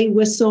 they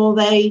whistle,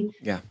 whatever.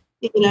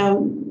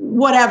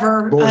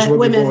 Boys will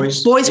women, be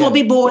boys. Boys will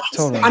be boys.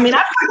 Totally. I mean,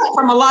 I've heard that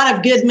from a lot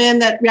of good men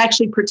that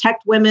actually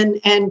protect women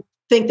and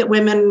think that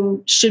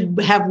women should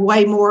have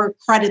way more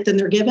credit than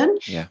they're given.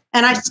 Yeah.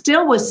 And I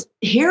still was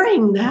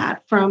hearing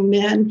that from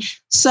men.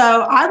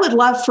 So I would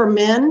love for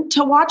men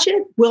to watch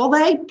it. Will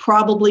they?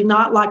 Probably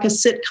not, like a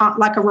sitcom,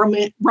 like a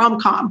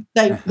rom-com.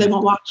 They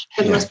won't watch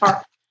for the most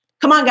part.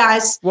 Come on,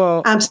 guys.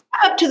 Well, step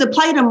up to the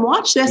plate and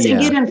watch this and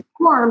get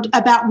informed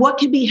about what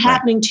could be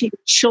happening to your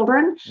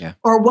children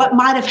or what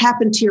might have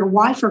happened to your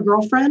wife or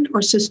girlfriend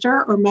or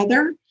sister or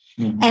mother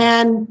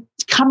and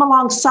come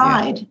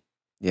alongside.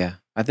 Yeah.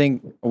 I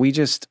think we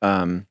just,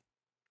 some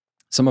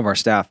of our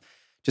staff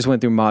just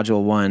went through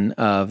module 1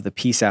 of the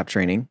PSAP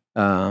training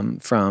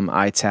from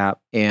ITAP.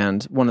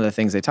 And one of the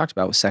things they talked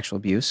about was sexual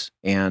abuse.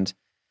 And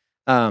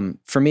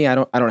for me, I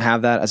don't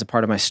have that as a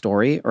part of my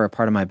story or a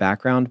part of my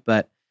background,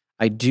 but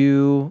I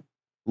do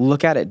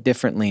look at it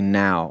differently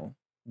now,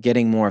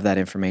 getting more of that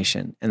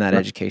information and that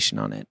education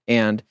on it.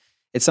 And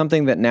it's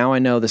something that now I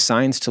know the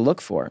signs to look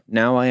for.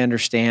 Now I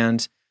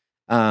understand,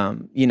 I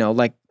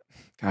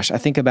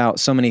think about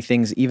so many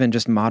things, even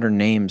just modern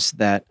names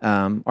that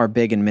are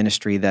big in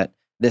ministry, that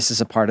this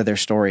is a part of their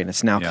story and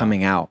it's now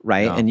coming out,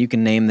 right? Yeah. And you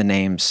can name the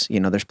names,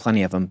 there's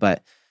plenty of them.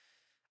 But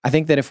I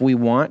think that if we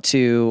want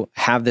to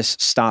have this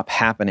stop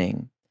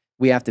happening,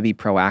 we have to be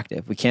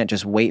proactive. We can't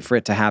just wait for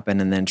it to happen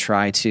and then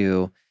try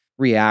to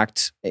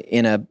react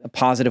in a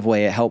positive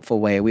way, a helpful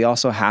way. We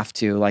also have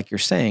to, like you're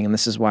saying, and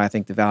this is why I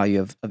think the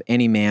value of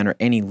any man or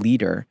any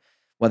leader,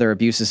 whether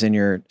abuse is in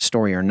your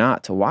story or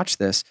not, to watch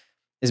this,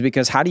 is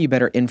because how do you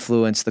better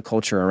influence the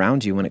culture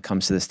around you when it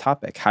comes to this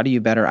topic? How do you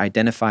better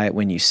identify it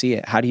when you see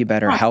it? How do you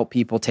better help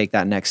people take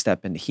that next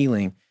step into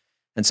healing?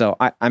 And so,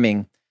 I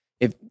mean,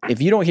 if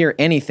you don't hear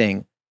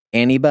anything,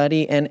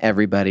 anybody and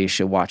everybody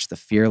should watch the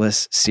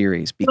Fearless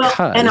series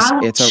because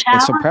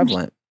it's so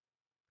prevalent.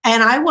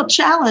 And I will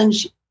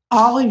challenge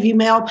all of you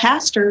male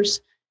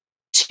pastors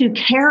to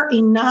care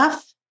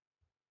enough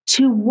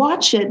to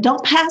watch it.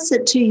 Don't pass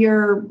it to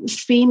your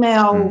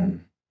female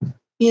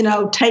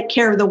take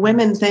care of the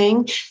women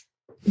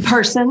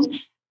person.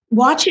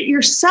 Watch it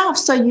yourself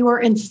so you are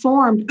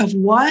informed of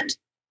what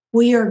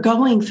we are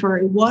going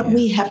through, what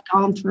we have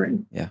gone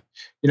through. Yeah.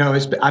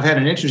 I've had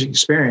an interesting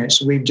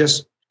experience. We've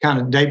just kind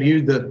of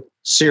debuted the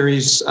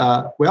series.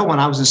 When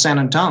I was in San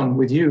Antonio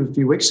with you a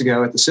few weeks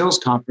ago at the SEALS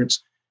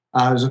conference,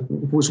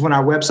 was when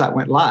our website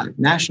went live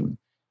nationally.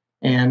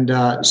 And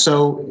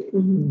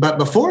but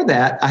before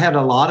that, I had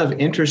a lot of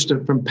interest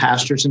from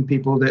pastors and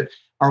people that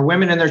are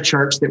women in their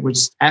church that would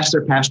ask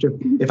their pastor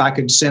if I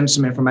could send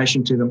some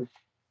information to them.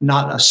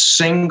 Not a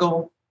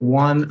single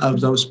one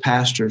of those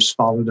pastors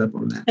followed up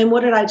on that. And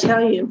what did I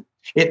tell you?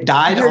 It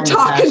died You're on the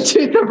talking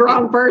to the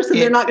wrong person.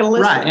 They're not going to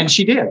listen. Right, and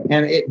she did.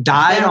 And it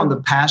died on the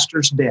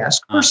pastor's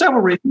desk for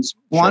several reasons.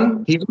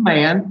 One, he's a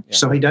man,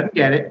 so he doesn't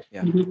get it.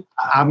 Yeah.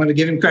 I'm going to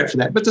give him credit for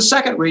that. But the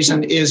second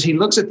reason is he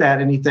looks at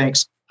that and he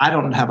thinks, I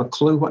don't have a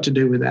clue what to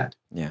do with that.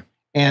 Yeah.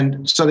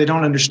 And so they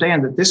don't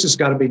understand that this has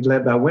got to be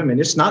led by women.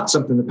 It's not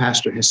something the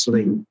pastor has to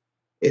lead.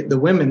 the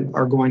women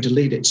are going to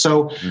lead it.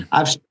 So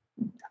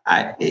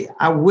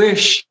I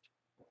wish,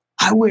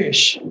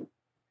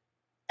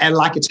 and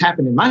like it's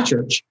happened in my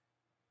church,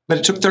 but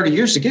it took 30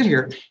 years to get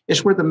here,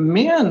 is where the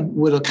men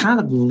would kind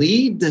of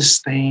lead this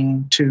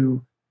thing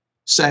to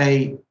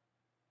say,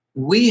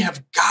 we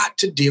have got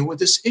to deal with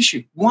this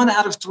issue. 1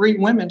 out of 3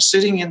 women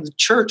sitting in the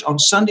church on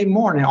Sunday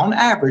morning, on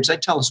average, they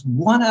tell us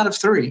 1 out of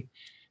 3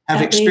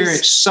 have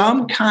experienced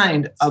some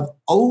kind of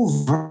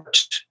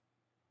overt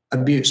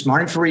abuse.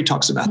 Martin Ferree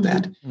talks about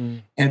that.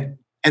 And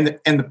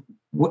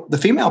the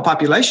female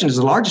population is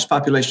the largest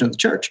population of the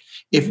church.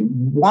 If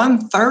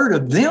 1/3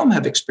 of them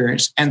have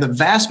experienced, and the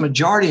vast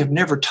majority have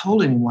never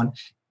told anyone,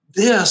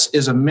 this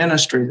is a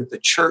ministry that the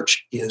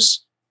church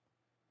is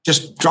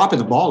just dropping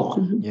the ball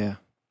on. Yeah.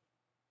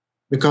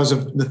 Because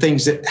of the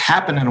things that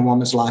happen in a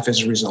woman's life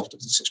as a result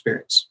of this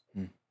experience.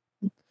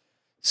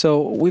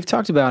 So we've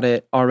talked about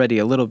it already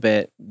a little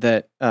bit,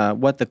 that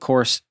what the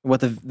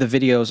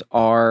videos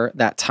are,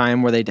 that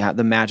time where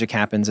the magic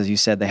happens, as you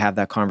said, they have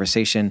that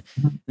conversation.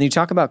 And you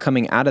talk about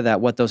coming out of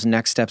that, what those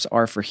next steps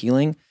are for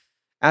healing.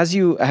 As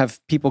you have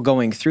people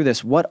going through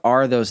this, what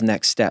are those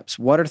next steps?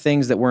 What are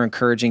things that we're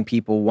encouraging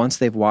people once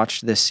they've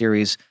watched this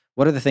series?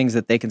 What are the things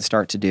that they can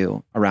start to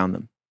do around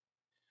them?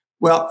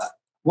 Well,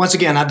 once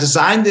again, I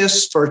designed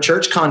this for a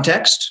church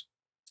context,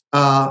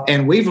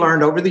 and we've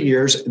learned over the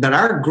years that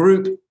our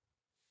group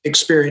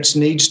experience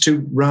needs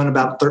to run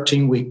about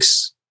 13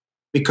 weeks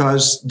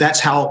because that's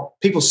how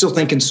people still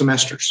think in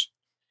semesters.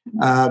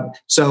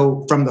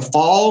 So from the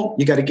fall,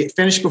 you got to get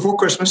finished before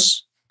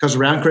Christmas, because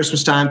around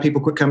Christmas time,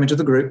 people quit coming to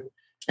the group.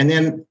 And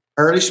then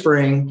early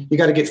spring, you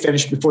got to get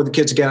finished before the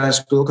kids get out of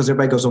school because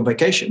everybody goes on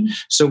vacation.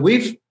 So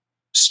we've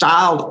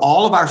styled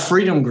all of our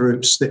freedom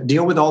groups that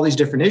deal with all these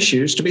different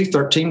issues to be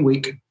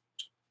 13-week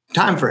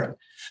time frame.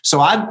 So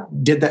I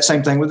did that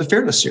same thing with the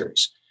Fearless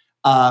series.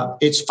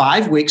 It's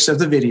 5 weeks of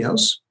the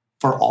videos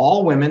for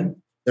all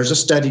women. There's a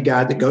study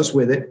guide that goes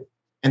with it.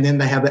 And then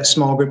they have that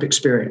small group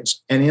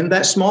experience. And in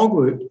that small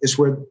group is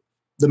where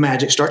the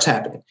magic starts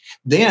happening.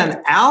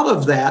 Then out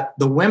of that,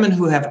 the women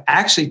who have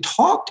actually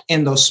talked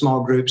in those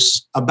small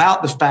groups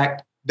about the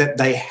fact that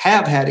they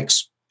have had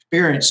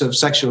experience of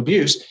sexual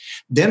abuse,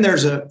 then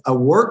there's a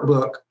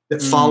workbook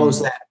that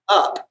follows that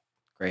up.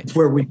 Great.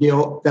 Where we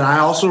deal, that I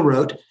also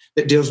wrote,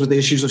 that deals with the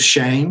issues of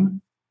shame,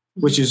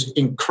 which is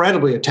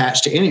incredibly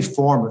attached to any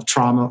form of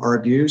trauma or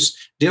abuse,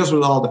 deals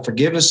with all the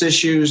forgiveness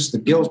issues, the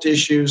guilt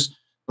issues,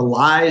 the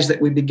lies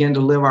that we begin to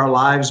live our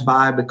lives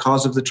by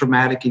because of the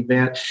traumatic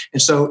event.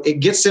 And so it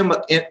gets them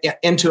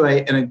into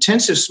an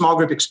intensive small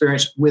group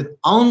experience with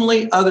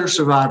only other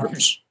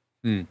survivors.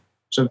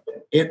 So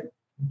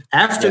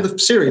after the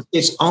series,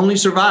 it's only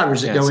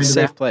survivors that go into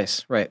safe that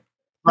place. Right.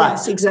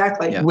 Yes,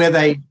 exactly. Yeah. With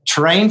a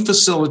trained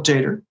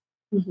facilitator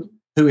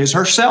who is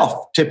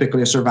herself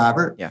typically a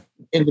survivor. Yeah.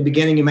 In the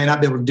beginning, you may not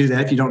be able to do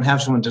that if you don't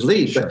have someone to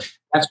lead, Sure. but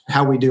that's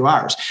how we do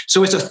ours.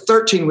 So it's a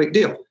 13-week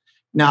deal.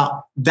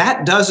 Now,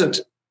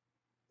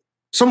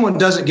 someone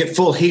doesn't get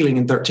full healing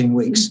in 13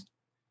 weeks,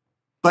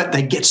 but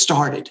they get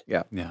started.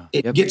 Yeah.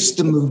 It gets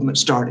the movement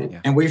started.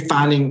 Yeah. And we're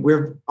finding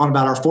we're on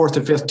about our 4th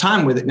or 5th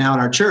time with it now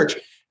in our church,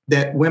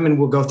 that women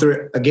will go through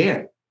it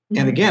again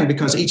and again,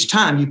 because each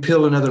time you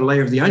peel another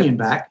layer of the onion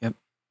back.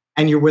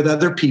 And you're with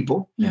other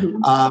people.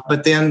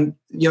 But then,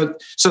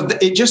 so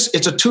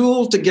it's a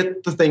tool to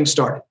get the thing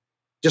started.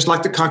 Just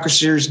like the Conquer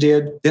series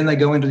did. Then they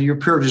go into your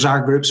Pure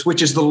Desire groups,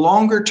 which is the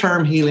longer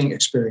term healing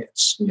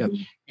experience.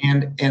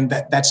 And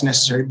that's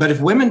necessary. But if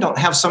women don't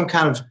have some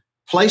kind of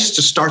place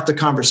to start the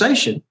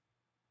conversation,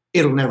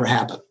 it'll never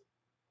happen.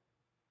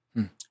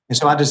 And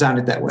so I designed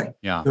it that way.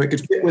 Yeah. So it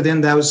could fit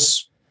within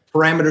those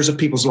parameters of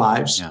people's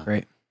lives. Yeah.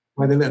 Great.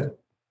 Where they live.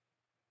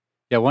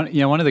 Yeah.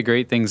 One of the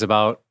great things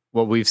about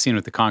what we've seen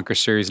with the Conquer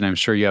series, and I'm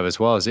sure you have as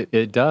well, is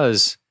it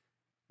does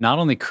not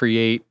only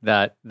create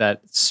that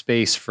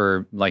space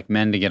for like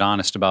men to get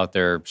honest about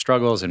their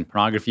struggles and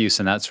pornography use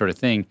and that sort of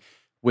thing.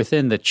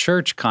 Within the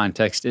church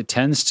context, it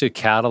tends to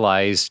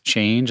catalyze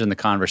change in the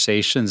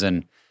conversations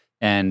and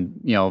in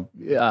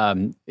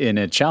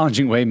a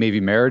challenging way,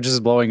 maybe marriage is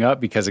blowing up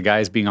because a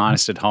guy's being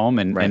honest at home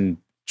and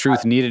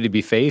truth needed to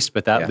be faced,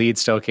 but that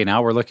leads to, okay,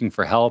 now we're looking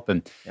for help.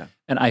 And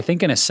I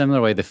think in a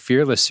similar way, the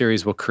Fearless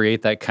series will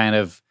create that kind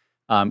of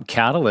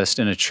catalyst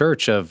in a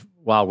church of,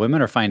 wow,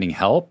 women are finding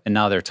help and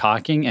now they're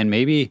talking and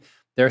maybe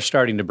they're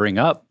starting to bring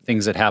up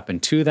things that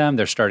happened to them.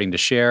 They're starting to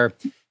share.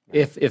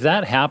 If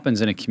that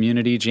happens in a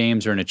community,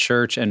 James, or in a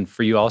church, and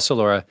for you also,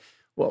 Laura,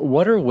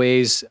 what are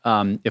ways,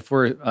 if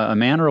we're a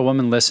man or a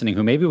woman listening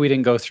who maybe we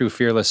didn't go through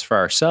Fearless for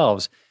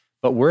ourselves,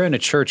 but we're in a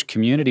church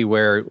community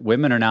where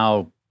women are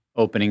now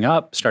opening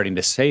up, starting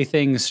to say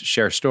things,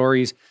 share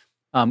stories,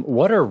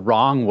 what are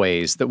wrong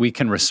ways that we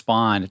can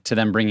respond to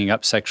them bringing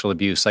up sexual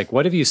abuse? Like,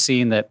 what have you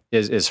seen that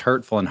is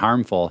hurtful and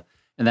harmful?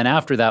 And then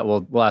after that,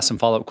 we'll ask some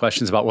follow-up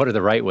questions about what are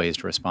the right ways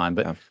to respond.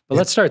 But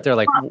let's start there.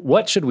 Like,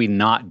 what should we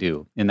not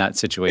do in that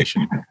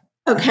situation?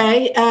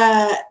 Okay.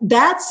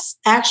 That's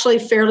actually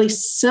fairly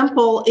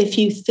simple if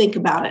you think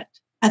about it.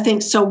 I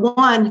think so.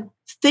 One,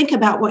 think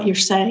about what you're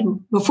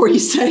saying before you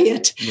say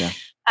it.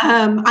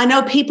 I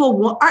know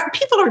people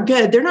are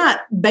good. They're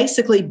not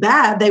basically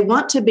bad. They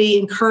want to be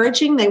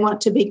encouraging. They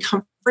want to be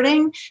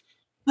comforting,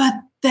 but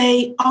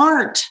they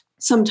aren't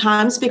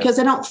sometimes because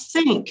they don't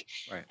think.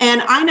 Right.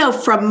 And I know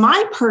from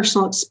my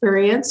personal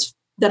experience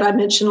that I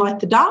mentioned, like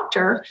the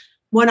doctor,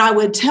 when I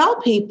would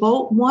tell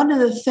people, one of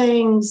the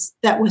things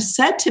that was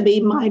said to me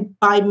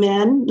by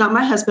men, not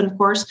my husband, of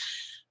course,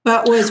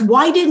 but was,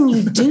 why didn't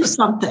you do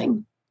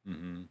something?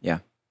 Mm-hmm. Yeah.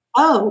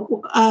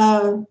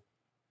 Oh,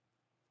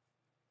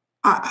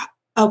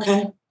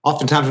 okay.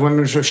 Oftentimes women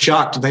are so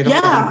shocked they don't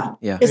know.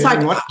 Yeah. It's like,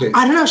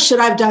 I don't know, should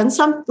I have done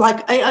something?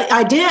 Like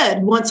I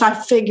did once I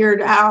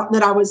figured out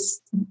that I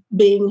was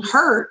being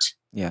hurt.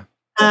 Yeah.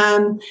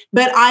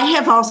 But I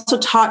have also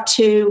taught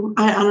to,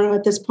 I don't know,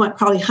 at this point,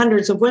 probably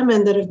hundreds of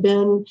women that have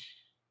been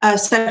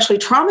sexually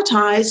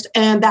traumatized.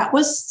 And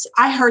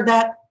I heard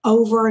that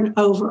over and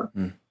over.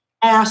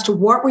 Asked,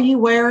 what were you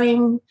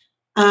wearing?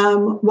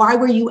 Why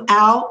were you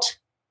out?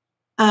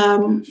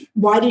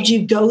 Why did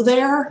you go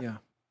there? Yeah.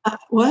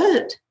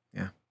 What?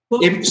 Yeah.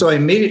 Well, so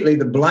immediately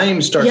the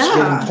blame starts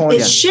getting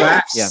pointed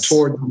back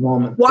toward the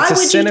woman. Why it's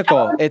would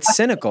cynical. It's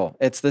cynical.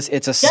 It's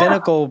a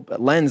cynical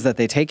lens that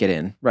they take it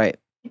in. Right.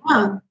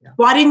 Yeah.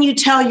 Why didn't you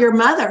tell your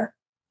mother?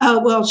 Oh,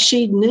 well,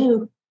 she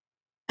knew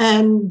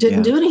and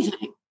didn't do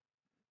anything.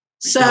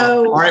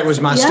 So, or it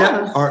was my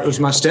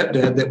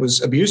stepdad that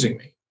was abusing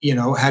me. You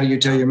know, how do you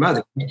tell your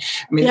mother? I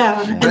mean,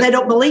 and they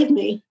don't believe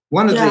me.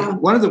 One of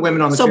the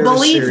women on the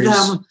Fearless series,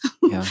 them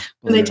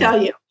when they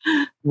tell you.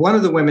 One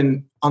of the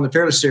women on the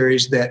Fearless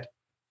series that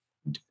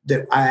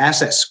I asked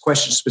that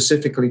question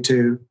specifically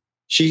to,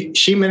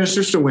 she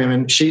ministers to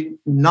women.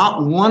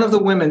 Not one of the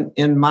women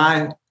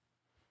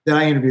that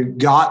I interviewed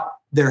got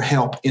their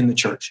help in the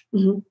church.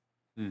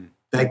 Mm-hmm.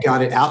 They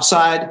got it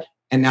outside,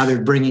 and now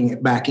they're bringing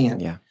it back in.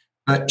 Yeah.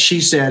 But she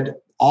said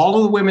all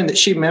of the women that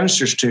she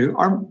ministers to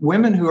are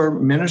women who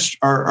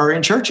are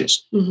in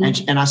churches.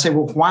 Mm-hmm. And I say,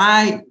 well,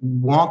 why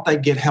won't they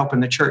get help in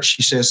the church?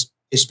 She says,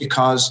 it's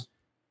because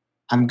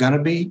I'm going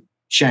to be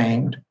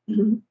shamed.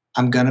 Mm-hmm.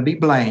 I'm going to be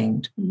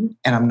blamed,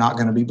 and I'm not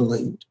going to be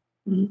believed.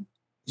 Mm-hmm.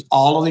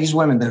 All of these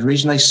women, the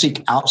reason they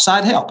seek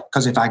outside help,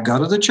 because if I go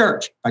to the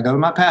church, if I go to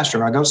my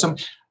pastor,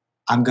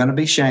 I'm going to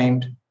be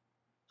shamed,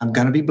 I'm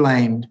going to be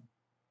blamed,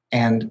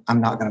 and I'm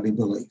not going to be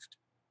believed.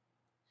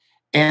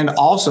 And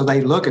also they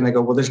look and they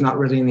go, well, there's not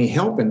really any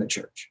help in the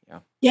church.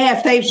 Yeah,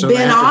 if they've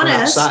been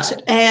honest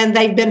and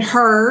they've been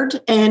heard,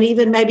 and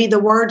even maybe the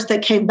words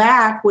that came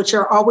back, which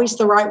are always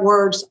the right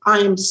words, I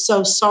am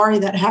so sorry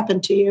that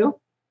happened to you.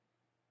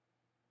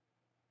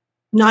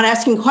 Not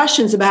asking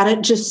questions about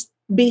it, just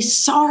be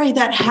sorry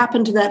that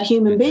happened to that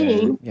human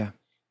being. Yeah.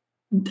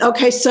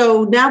 Okay,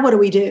 so now what do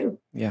we do?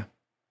 Yeah.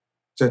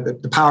 So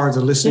the power of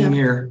the listening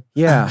ear.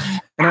 Yeah.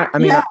 And I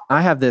mean,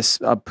 I have this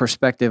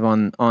perspective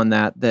on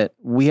that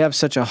we have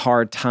such a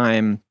hard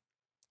time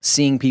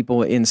seeing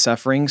people in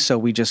suffering. So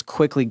we just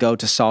quickly go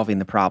to solving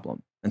the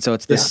problem. And so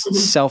it's this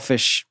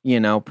selfish,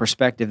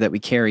 perspective that we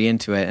carry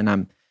into it. And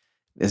I'm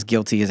as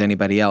guilty as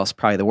anybody else,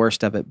 probably the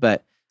worst of it.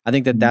 But I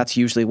think that's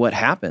usually what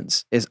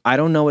happens is I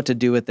don't know what to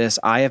do with this.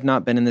 I have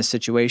not been in this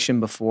situation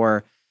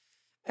before.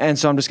 And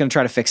so I'm just going to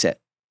try to fix it.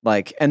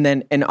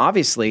 And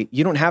obviously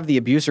you don't have the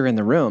abuser in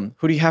the room.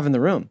 Who do you have in the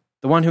room?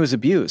 The one who was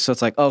abused. So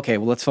it's like, okay,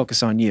 well, let's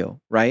focus on you.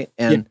 Right.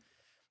 And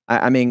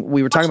I mean,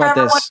 we were talking about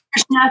this.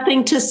 There's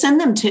nothing to send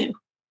them to.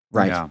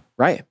 Right. Yeah.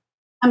 Right.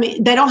 I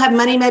mean, they don't have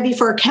money maybe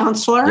for a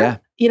counselor. Yeah.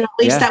 At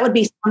least that would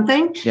be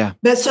something. Yeah.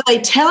 But so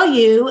they tell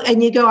you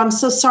and you go, I'm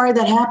so sorry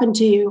that happened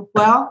to you.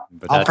 Well,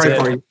 I'll pray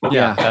for you.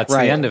 Yeah. That's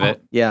the end of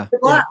it. Yeah.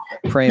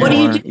 Pray what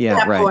more. Do you do?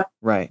 Yeah.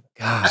 Right.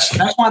 Gosh.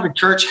 That's why the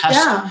church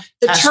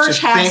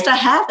has to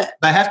have it.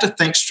 They have to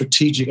think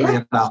strategically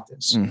about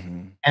this.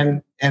 Mm-hmm.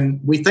 And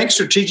we think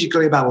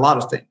strategically about a lot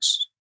of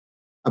things,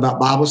 about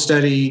Bible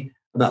study,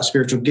 about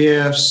spiritual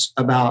gifts,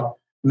 about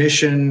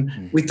mission.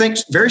 Mm-hmm. We think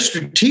very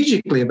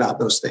strategically about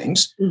those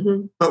things,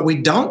 but we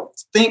don't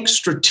think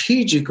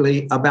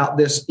strategically about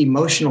this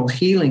emotional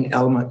healing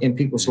element in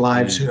people's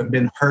lives who have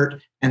been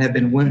hurt and have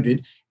been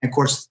wounded. And of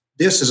course,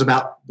 this is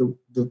about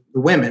the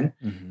women,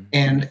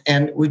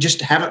 and we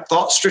just haven't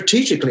thought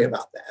strategically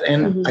about that.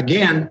 And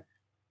again,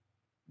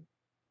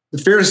 the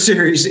Fearless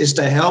series is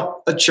to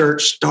help a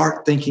church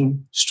start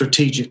thinking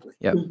strategically.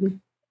 Yep.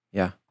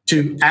 Yeah.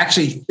 To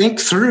actually think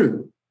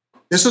through,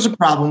 this is a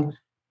problem,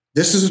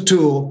 this is a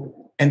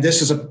tool, and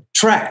this is a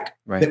track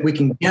that we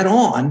can get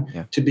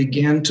on to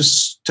begin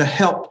to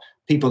help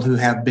people who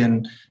have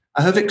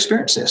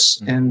experienced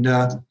this. And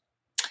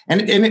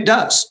it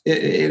does.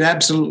 It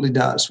absolutely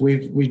does.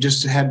 We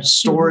just had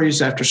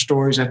stories after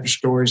stories after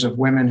stories of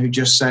women who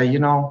just say,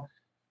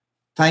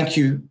 thank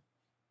you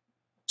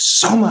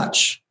so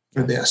much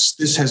for this.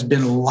 This has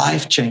been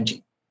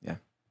life-changing. Yeah.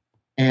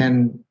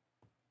 And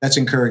that's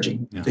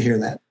encouraging to hear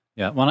that.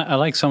 Yeah. Well, I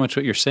like so much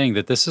what you're saying,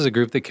 that this is a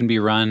group that can be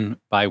run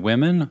by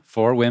women,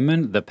 for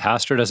women. The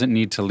pastor doesn't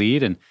need to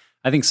lead. And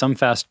I think some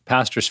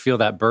pastors feel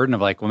that burden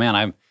of like, well,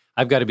 man,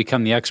 I've got to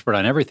become the expert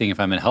on everything if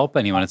I'm going to help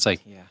anyone. It's like,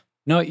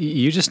 no,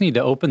 you just need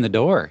to open the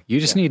door. You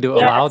just need to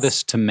allow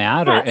this to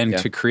matter and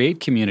to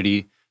create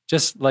community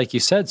just like you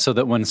said, so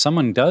that when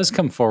someone does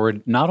come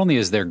forward, not only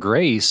is there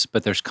grace,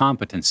 but there's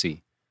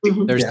competency.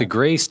 There's the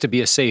grace to be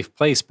a safe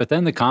place, but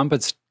then the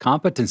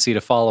competency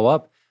to follow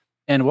up.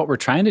 And what we're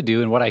trying to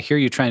do, and what I hear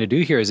you trying to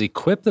do here, is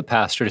equip the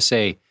pastor to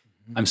say,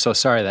 I'm so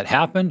sorry that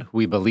happened.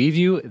 We believe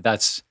you.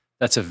 That's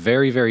a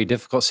very, very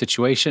difficult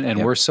situation.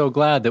 And we're so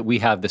glad that we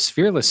have this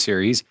Fearless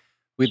series.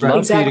 We'd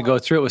love for you to go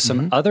through it with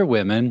some other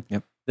women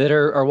that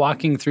are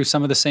walking through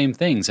some of the same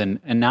things.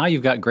 And now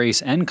you've got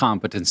grace and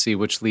competency,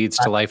 which leads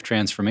to life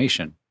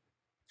transformation.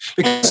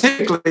 Because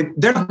typically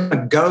they're not going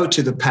to go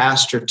to the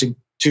pastor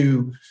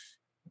to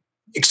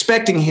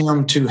expecting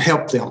him to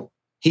help them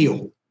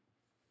heal.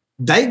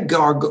 They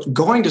are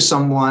going to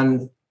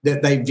someone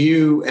that they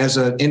view as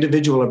an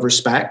individual of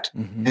respect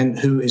and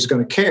who is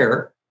going to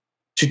care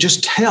to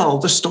just tell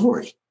the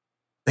story.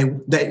 They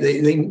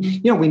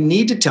we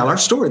need to tell our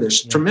story.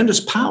 There's tremendous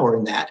power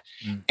in that.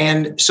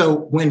 And so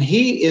when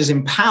he is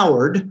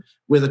empowered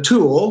with a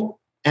tool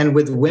and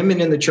with women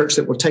in the church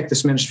that will take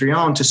this ministry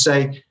on to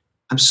say,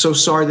 I'm so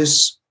sorry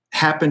this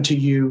happened to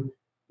you.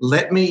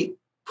 Let me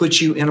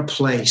put you in a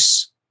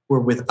place where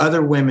with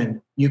other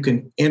women, you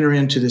can enter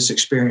into this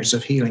experience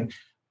of healing.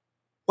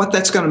 What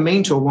that's going to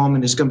mean to a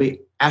woman is going to be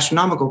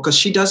astronomical because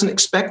she doesn't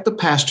expect the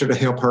pastor to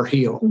help her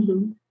heal.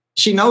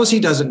 She knows he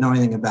doesn't know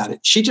anything about it.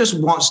 She just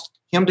wants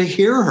him to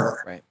hear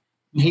her. Right.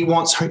 He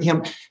wants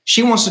him.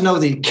 She wants to know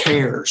that he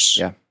cares.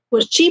 Yeah.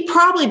 Well, she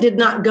probably did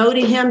not go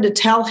to him to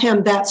tell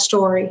him that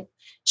story.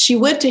 She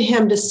went to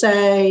him to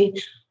say,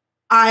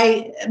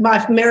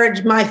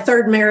 my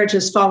third marriage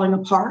is falling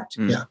apart.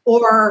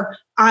 Or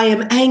I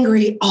am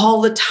angry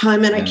all the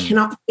time and I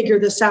cannot figure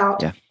this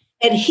out. Yeah.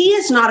 And he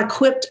is not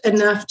equipped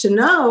enough to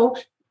know.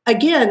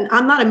 Again,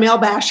 I'm not a male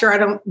basher. I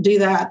don't do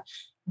that.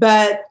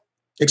 But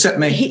except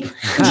me.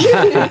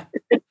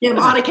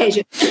 On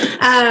occasion.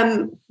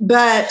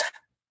 But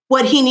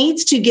what he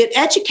needs to get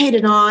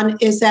educated on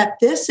is that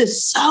this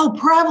is so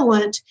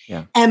prevalent.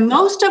 Yeah. And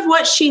most of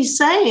what she's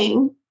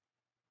saying,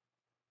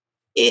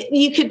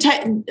 you could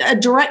take a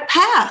direct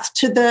path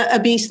to the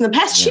abuse in the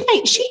past. Yeah.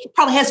 She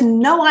probably has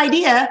no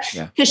idea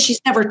because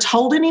she's never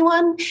told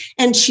anyone,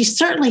 and she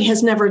certainly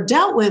has never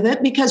dealt with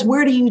it because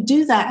where do you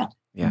do that?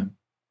 Yeah.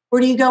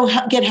 Where do you go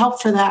get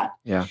help for that?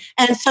 Yeah.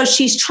 And so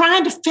she's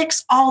trying to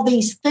fix all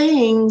these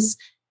things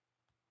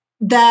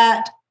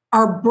that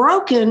are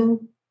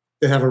broken.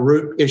 They have a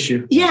root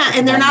issue. Yeah,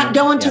 and they're not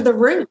going to the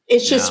root.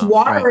 It's just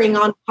watering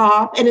on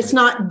top, and it's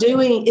not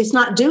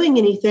doing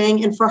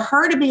anything. And for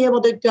her to be able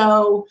to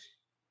go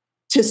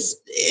to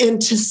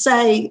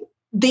say,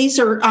 these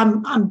are,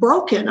 I'm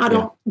broken. I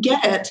don't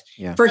get it.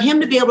 Yeah. For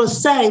him to be able to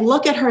say,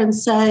 look at her and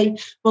say,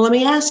 well, let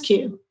me ask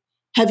you,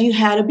 have you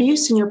had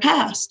abuse in your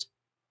past?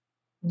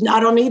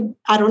 I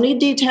don't need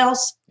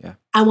details. Yeah.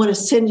 I want to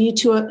send you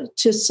to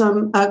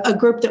a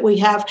group that we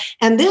have.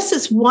 And this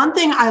is one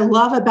thing I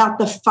love about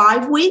the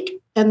 5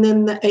 week and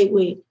then the 8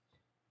 week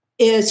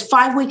is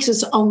 5 weeks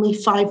is only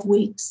 5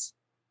 weeks.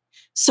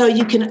 So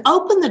you can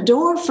open the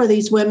door for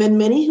these women,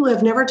 many who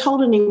have never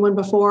told anyone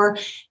before,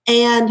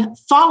 and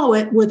follow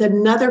it with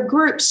another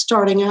group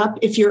starting up.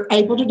 If you're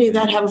able to do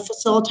that, have a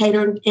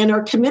facilitator and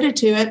are committed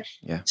to it,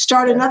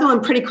 start another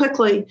one pretty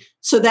quickly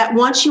so that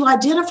once you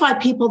identify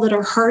people that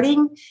are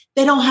hurting,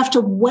 they don't have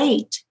to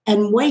wait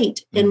and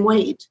wait and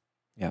wait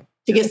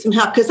to get some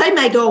help because they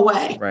may go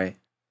away. Right.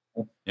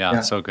 Yeah.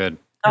 So good.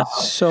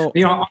 So,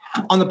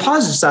 on the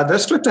positive side,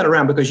 let's flip that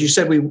around because you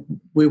said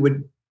we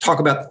would talk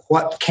about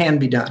what can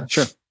be done.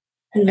 Sure.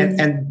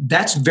 And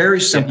that's very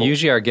simple.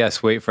 Usually our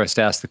guests wait for us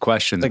to ask the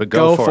questions, but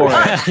go for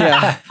it.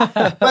 Yeah.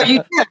 But you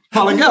did,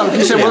 Paul, go.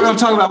 You said we're going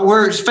to talk about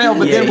where it's failed,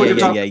 but then we're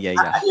going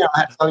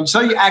to talk.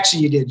 So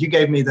you did. You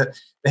gave me the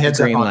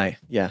heads up. Green light.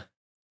 Yeah.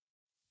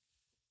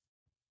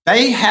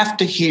 They have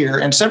to hear,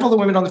 and several of the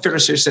women on the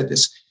Fearless Series said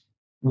this.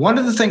 One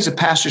of the things that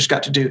pastors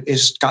got to do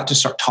is got to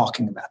start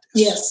talking about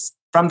this. Yes.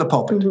 From the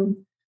pulpit. Mm-hmm.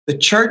 The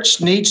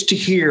church needs to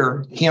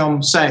hear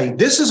him say,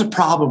 this is a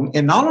problem,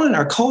 and not only in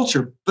our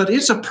culture, but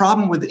it's a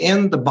problem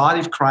within the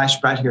body of Christ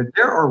right here.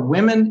 There are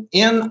women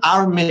in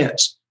our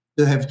midst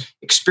that have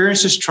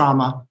experienced this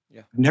trauma,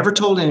 never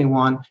told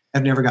anyone,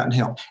 have never gotten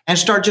help, and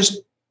start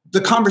just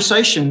the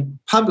conversation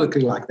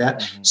publicly like that.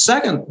 Mm-hmm.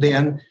 Second,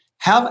 then,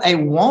 have a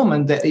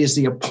woman that is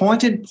the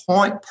appointed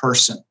point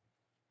person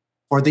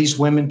for these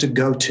women to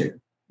go to.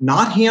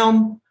 Not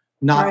him,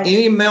 not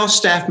any male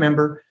staff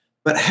member,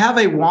 but have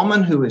a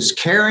woman who is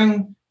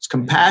caring, is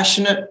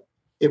compassionate.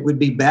 It would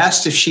be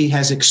best if she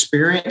has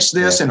experienced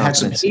this and had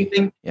some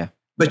healing. Yeah.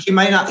 But he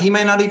may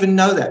not even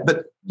know that.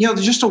 But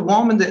there's just a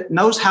woman that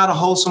knows how to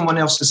hold someone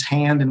else's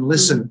hand and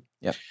listen.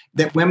 Yep.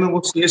 That women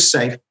will see as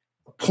safe.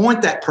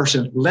 Appoint that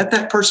person. Let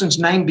that person's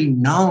name be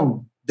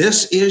known.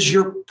 This is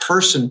your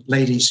person,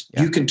 ladies.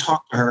 Yeah. You can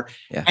talk to her.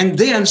 Yeah. And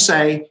then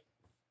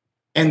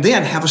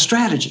have a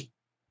strategy.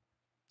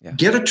 Yeah.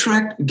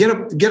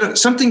 Get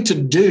something to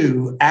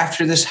do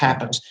after this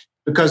happens,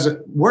 because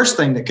the worst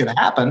thing that could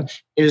happen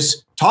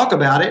is talk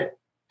about it,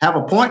 have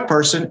a point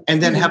person,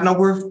 and then have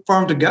nowhere for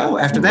them to go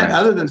after that,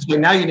 other than say,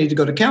 now you need to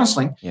go to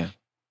counseling. Yeah.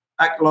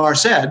 Like Laura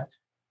said,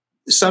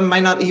 some may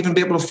not even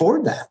be able to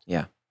afford that.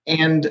 Yeah.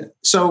 And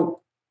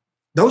so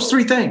those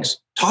three things,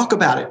 talk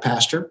about it,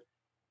 Pastor,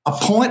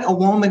 appoint a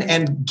woman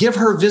and give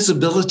her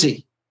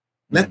visibility.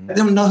 Let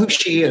them know who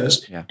she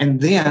is,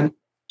 and then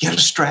get a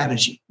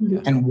strategy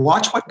and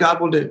watch what God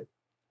will do.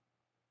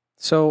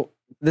 So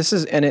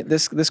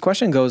this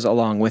question goes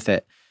along with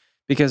it,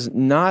 because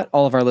not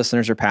all of our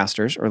listeners are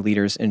pastors or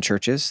leaders in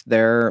churches.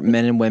 There are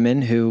men and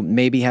women who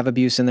maybe have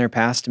abuse in their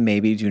past,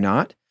 maybe do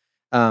not.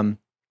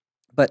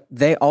 But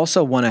they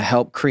also want to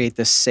help create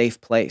this safe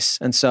place.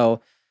 And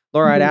so,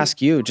 Laura, I'd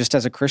ask you, just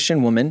as a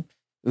Christian woman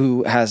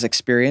who has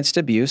experienced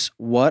abuse,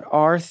 what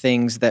are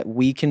things that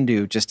we can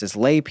do just as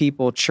lay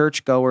people,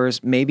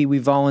 churchgoers, maybe we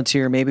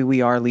volunteer, maybe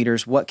we are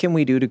leaders, what can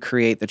we do to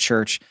create the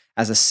church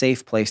as a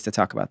safe place to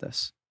talk about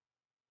this?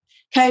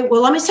 Okay,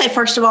 well, let me say,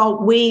 first of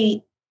all,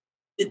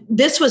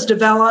 this was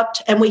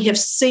developed and we have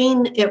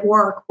seen it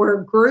work where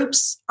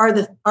groups are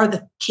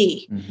the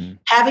key.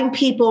 Having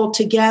people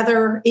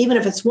together, even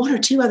if it's one or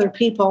two other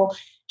people,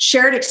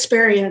 shared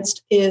experience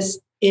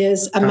is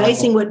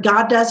amazing what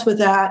God does with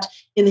that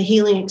in the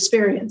healing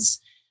experience.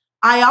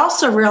 I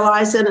also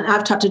realize, and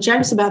I've talked to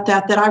James about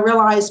that I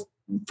realize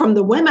from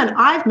the women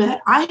I've met,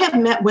 I have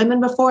met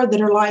women before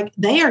that are like,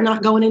 they are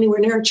not going anywhere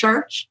near a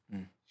church.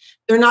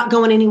 They're not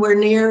going anywhere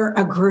near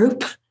a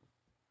group.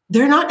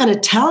 They're not going to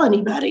tell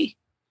anybody.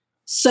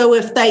 So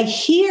if they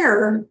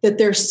hear that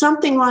there's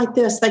something like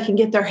this they can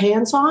get their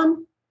hands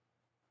on,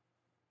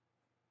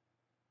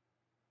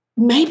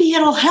 maybe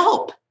it'll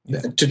help.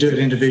 To do it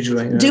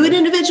individually. Do it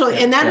individually.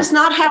 And that is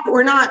not how,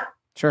 we're not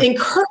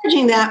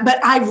encouraging that.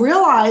 But I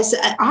realize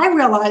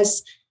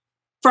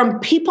from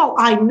people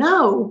I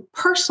know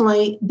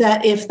personally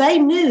that if they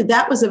knew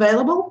that was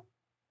available,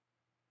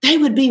 they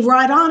would be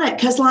right on it.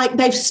 Because like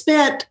they've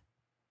spent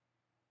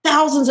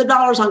thousands of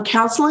dollars on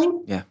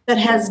counseling that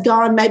has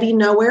gone maybe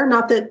nowhere.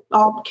 Not that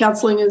all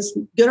counseling is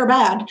good or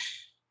bad,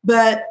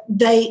 but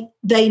they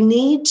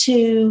need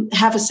to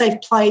have a safe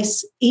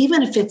place,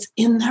 even if it's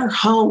in their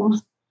home,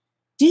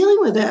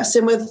 dealing with this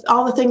and with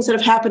all the things that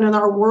have happened in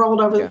our world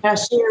over the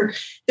past year.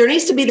 There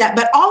needs to be that.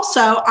 But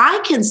also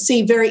I can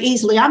see very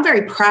easily, I'm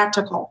very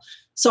practical.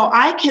 So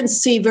I can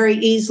see very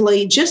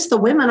easily just the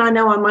women I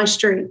know on my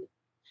street.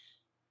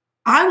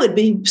 I would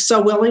be so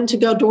willing to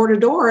go door to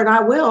door, and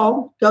I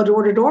will go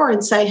door to door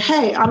and say,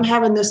 hey, I'm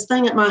having this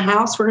thing at my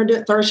house. We're going to do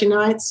it Thursday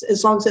nights,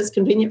 as long as it's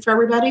convenient for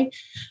everybody.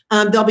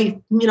 There'll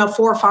be, 4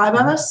 or 5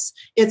 of us.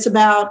 It's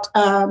about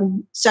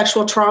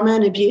sexual trauma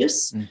and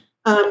abuse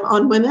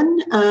on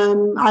women.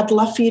 I'd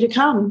love for you to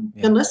come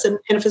and listen.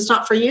 And if it's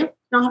not for you, you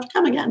don't have to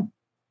come again.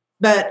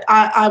 But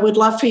I would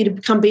love for you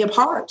to come be a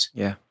part.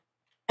 Yeah.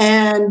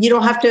 And you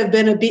don't have to have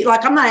been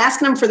like, I'm not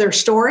asking them for their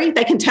story.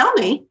 They can tell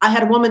me. I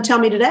had a woman tell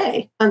me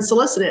today,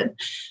 unsolicited,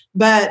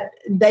 but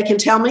they can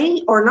tell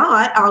me or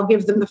not. I'll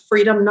give them the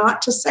freedom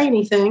not to say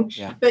anything,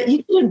 but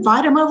you can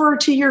invite them over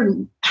to your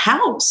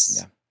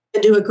house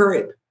and do a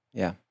group.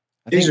 Yeah.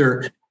 These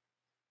are,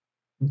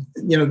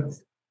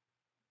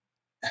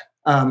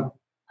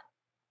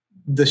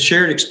 the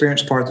shared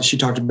experience part that she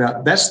talked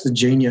about, that's the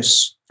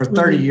genius. For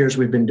 30 years,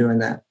 we've been doing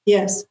that.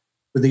 Yes.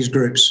 With these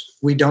groups.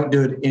 We don't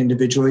do it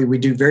individually. We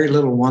do very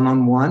little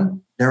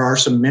one-on-one. There are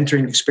some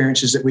mentoring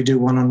experiences that we do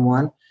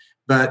one-on-one,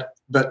 but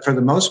for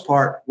the most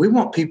part, we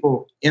want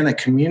people in a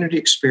community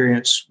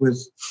experience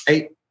with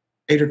eight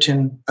or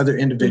 10 other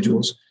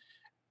individuals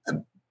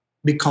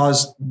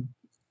because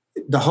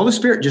the Holy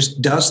Spirit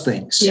just does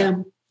things. Yeah.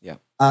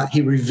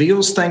 He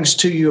reveals things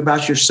to you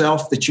about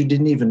yourself that you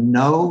didn't even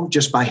know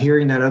just by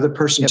hearing that other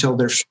person tell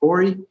their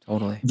story.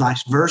 Totally.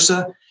 Vice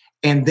versa.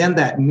 And then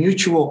that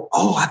mutual,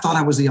 I thought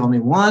I was the only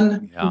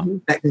one.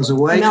 That goes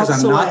away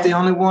because I'm not the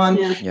only one.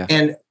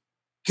 And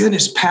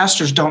goodness,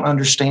 pastors don't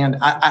understand.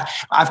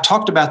 I've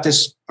talked about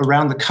this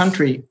around the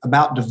country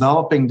about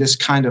developing this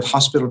kind of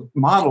hospital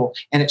model.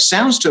 And it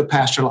sounds to a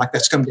pastor like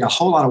that's going to be a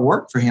whole lot of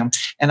work for him.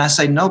 And I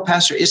say, no,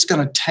 Pastor, it's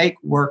going to take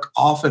work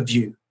off of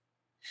you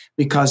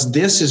because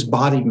this is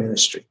body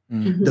ministry.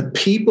 The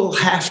people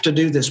have to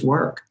do this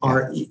work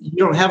or you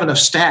don't have enough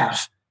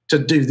staff to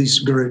do these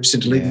groups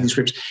and to lead these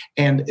groups.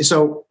 And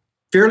so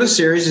Fearless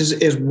Series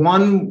is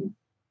one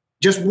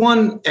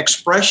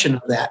expression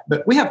of that.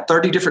 But we have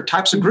 30 different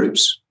types of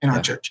groups in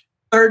our church.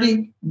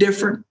 30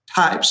 different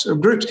types of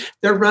groups.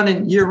 They're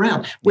running year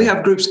round. We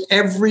have groups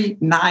every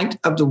night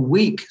of the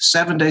week,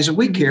 7 days a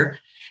week here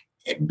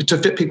to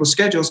fit people's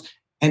schedules.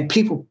 And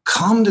people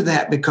come to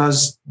that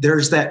because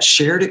there's that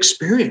shared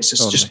experience.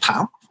 It's just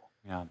powerful.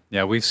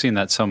 Yeah, we've seen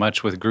that so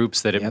much with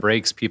groups that it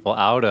breaks people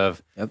out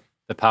of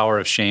the power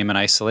of shame and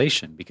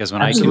isolation. Because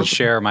when I can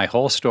share my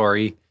whole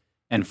story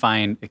and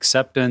find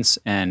acceptance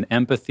and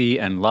empathy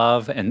and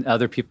love and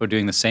other people are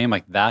doing the same,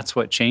 like that's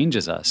what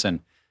changes us.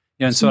 And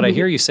and so what I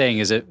hear you saying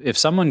is if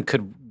someone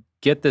could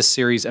get this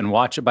series and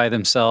watch it by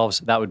themselves,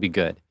 that would be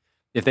good.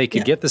 If they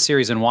could get the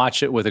series and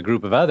watch it with a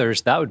group of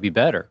others, that would be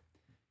better.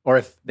 Or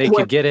if they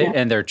could get it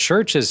and their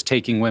church is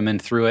taking women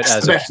through it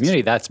as a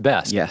community, that's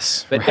best.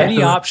 Yes. But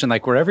any option,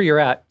 like wherever you're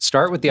at,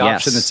 start with the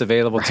option that's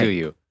available to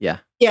you. Yeah.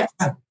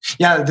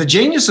 The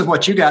genius of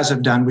what you guys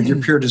have done with your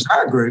Pure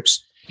Desire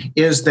groups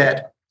is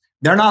that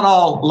they're not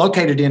all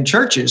located in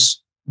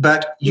churches,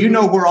 but you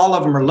know where all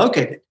of them are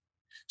located.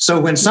 So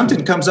when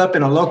something comes up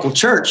in a local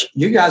church,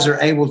 you guys are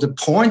able to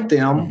point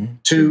them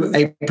to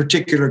a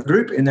particular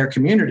group in their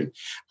community.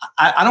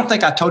 I don't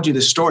think I told you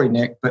this story,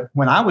 Nick, but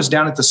when I was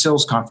down at the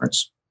SILS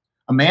conference,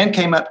 a man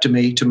came up to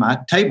me, to my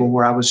table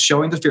where I was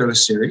showing the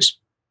Fearless series,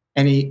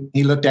 and he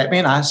looked at me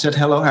and I said,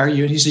 hello, how are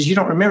you? And he says, you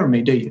don't remember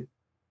me, do you?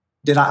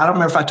 I don't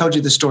remember if I told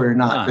you this story or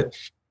not, but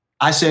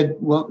I said,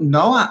 well,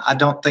 no, I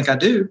don't think I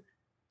do.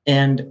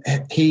 And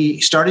he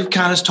started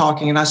kind of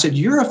talking, and I said,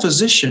 you're a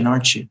physician,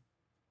 aren't you?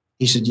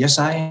 He said, yes,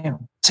 I am.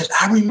 I said,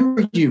 I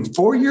remember you.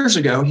 4 years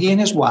ago, he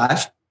and his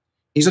wife,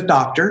 he's a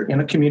doctor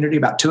in a community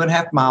about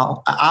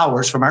 2.5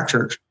 hours from our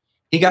church.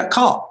 He got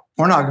caught,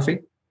 pornography,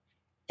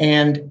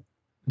 and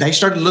they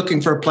started looking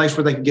for a place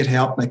where they could get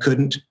help, and they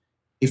couldn't.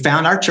 He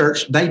found our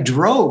church. They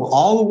drove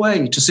all the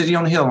way to City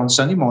on the Hill on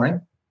Sunday morning,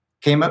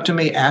 came up to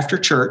me after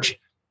church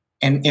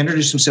and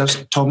introduced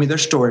themselves, told me their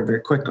story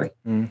very quickly.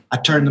 I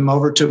turned them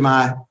over to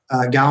my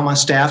guy on my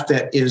staff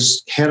that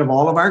is head of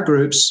all of our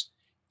groups.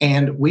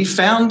 And we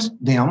found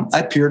them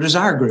a Pure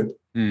Desire group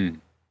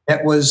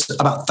that was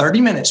about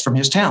 30 minutes from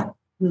his town.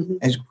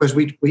 Because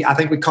I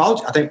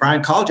think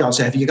Brian called y'all and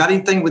said, have you got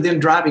anything within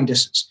driving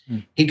distance?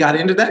 He got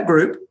into that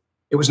group.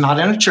 It was not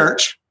in a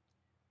church.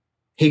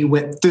 He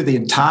went through the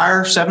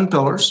entire 7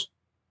 pillars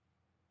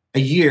a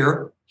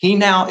year. He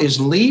now is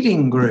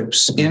leading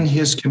groups in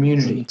his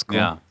community. Cool.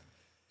 Yeah.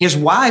 His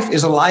wife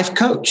is a life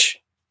coach.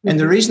 And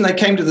the reason they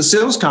came to the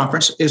SILS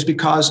conference is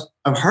because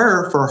of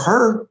her, for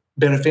her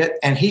benefit,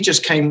 and he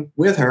just came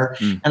with her.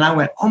 And I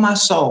went, oh, my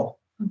soul,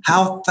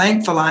 how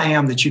thankful I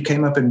am that you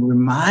came up and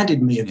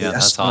reminded me of this.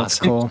 That's awesome. That's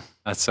cool.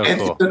 That's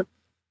so cool.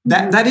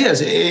 That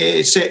is,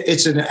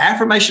 it's an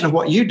affirmation of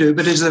what you do,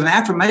 but it's an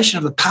affirmation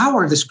of the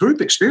power of this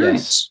group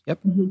experience. Yes.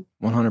 Yep.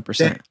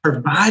 100%.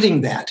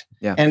 Providing that.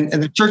 Yeah. And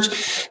the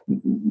church,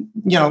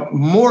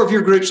 more of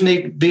your groups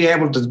need to be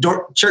able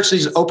to, church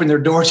needs to open their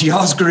door to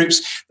y'all's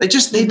groups. They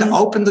just need to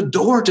open the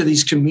door to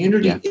these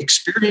community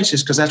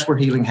experiences, because that's where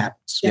healing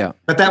happens. Yeah.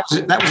 But that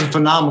was a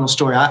phenomenal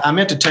story. I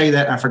meant to tell you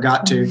that, and I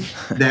forgot to,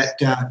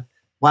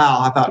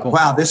 wow, I thought,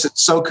 wow, this is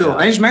so cool.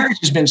 And his marriage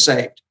has been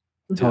saved.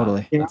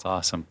 Totally. That's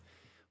awesome.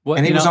 Well,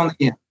 and he was on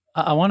the end.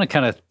 I want to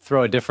kind of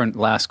throw a different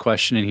last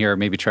question in here.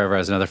 Maybe Trevor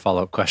has another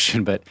follow-up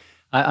question, but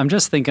I'm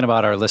just thinking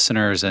about our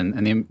listeners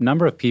and the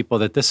number of people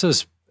that this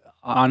is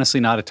honestly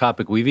not a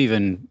topic we've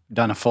even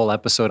done a full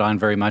episode on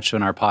very much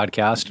on our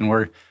podcast, and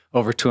we're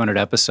over 200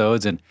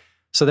 episodes. And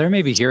so they're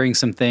maybe hearing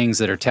some things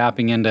that are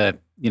tapping into,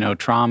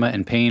 trauma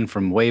and pain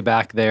from way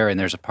back there. And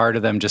there's a part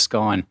of them just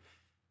going,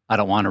 I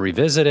don't want to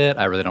revisit it.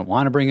 I really don't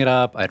want to bring it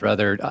up. I'd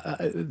rather,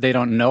 they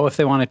don't know if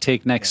they want to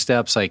take next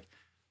steps. Like,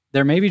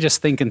 they're maybe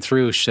just thinking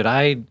through, should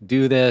I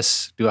do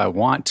this? Do I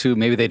want to?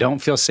 Maybe they don't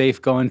feel safe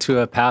going to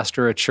a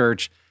pastor, a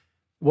church.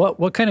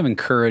 What kind of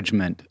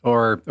encouragement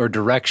or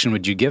direction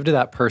would you give to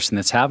that person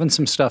that's having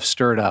some stuff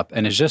stirred up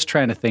and is just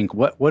trying to think,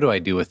 what do I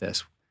do with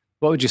this?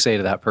 What would you say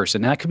to that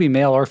person? And that could be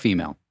male or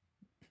female.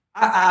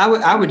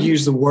 I would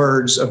use the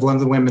words of one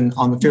of the women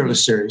on the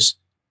Fearless series.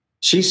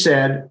 She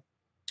said,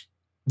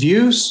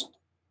 views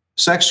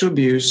sexual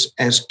abuse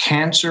as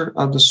cancer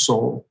of the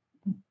soul.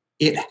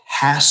 It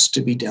has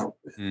to be dealt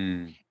with.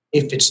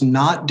 If it's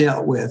not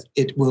dealt with,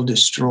 it will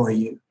destroy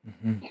you.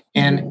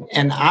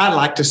 And I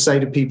like to say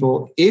to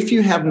people, if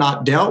you have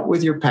not dealt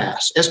with your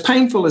past, as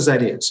painful as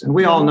that is, and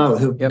we all know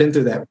who've been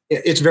through that,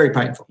 it's very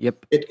painful.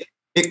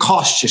 It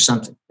costs you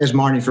something, as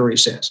Marnie Faree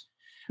says.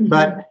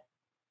 But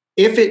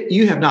if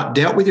you have not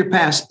dealt with your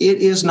past, it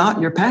is not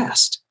your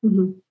past.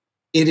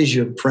 It is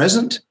your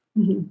present,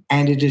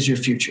 and it is your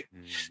future.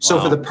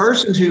 So for the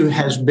person who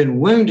has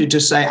been wounded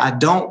to say, I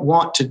don't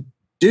want to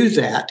do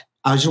that,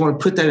 I just want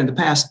to put that in the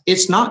past,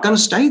 it's not going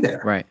to stay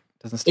there. Right.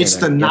 Doesn't stay it's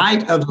there. The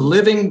night of the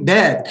living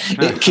dead.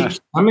 It keeps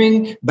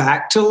coming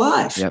back to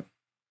life.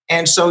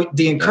 And so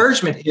the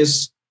encouragement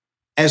is,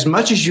 as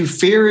much as you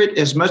fear it,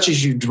 as much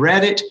as you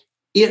dread it,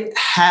 it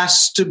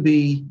has to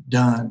be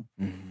done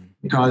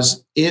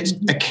because it's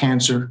a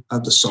cancer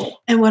of the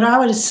soul. And what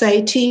I would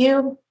say to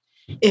you,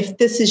 if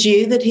this is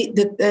you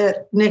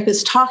that Nick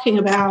is talking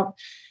about,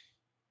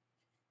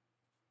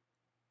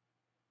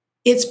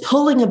 it's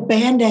pulling a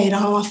Band-Aid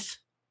off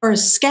or a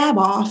scab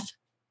off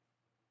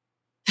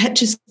that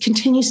just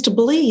continues to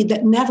bleed,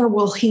 that never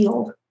will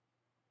heal.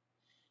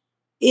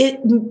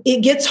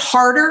 It gets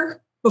harder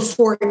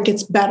before it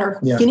gets better.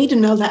 You need to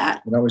know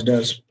that. It always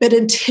does. But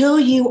until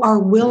you are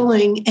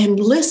willing, and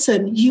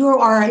listen, you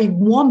are a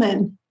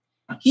woman.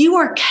 You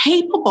are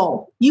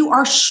capable. You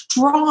are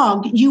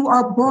strong. You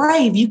are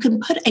brave. You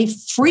can put a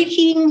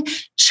freaking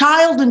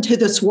child into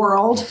this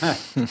world.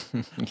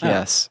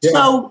 Yes.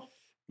 So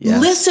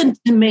listen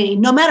to me.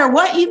 No matter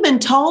what you've been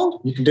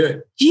told, you can do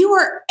it. You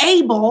are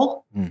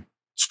able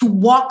to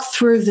walk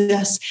through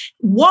this,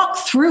 walk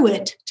through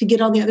it to get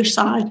on the other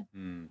side.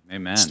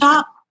 Amen.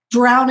 Stop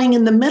drowning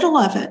in the middle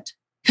of it,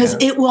 because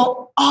it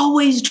will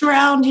always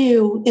drown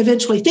you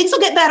eventually. Things will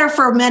get better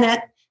for a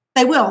minute.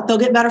 They will. They'll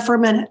get better for a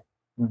minute.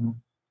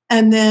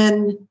 And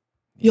then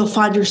you'll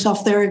find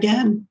yourself there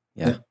again.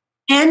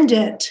 End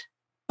it.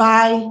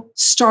 by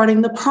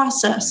starting the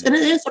process. And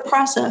it is a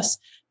process,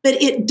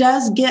 but it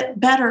does get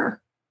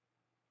better.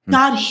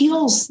 God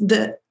heals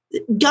the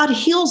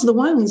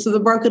wounds of the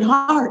broken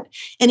heart,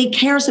 and he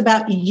cares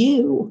about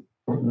you,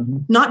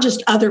 not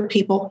just other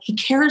people. He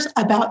cares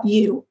about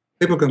you.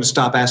 People are going to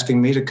stop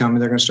asking me to come,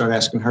 and they're going to start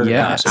asking her to come.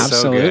 Yeah,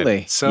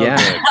 absolutely. So good.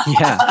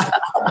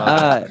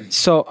 Yeah.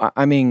 So,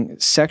 I mean,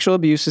 sexual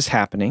abuse is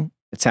happening.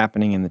 It's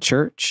happening in the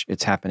church.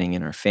 It's happening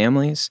in our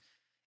families.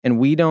 And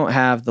we don't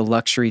have the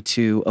luxury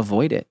to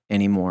avoid it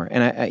anymore.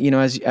 And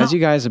as you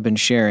guys have been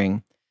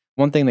sharing,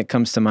 one thing that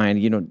comes to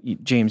mind,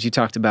 James, you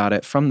talked about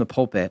it from the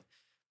pulpit,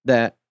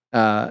 that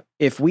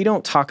if we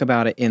don't talk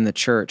about it in the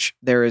church,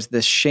 there is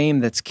this shame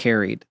that's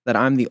carried that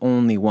I'm the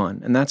only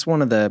one. And that is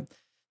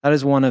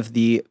one of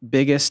the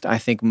biggest, I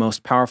think,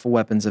 most powerful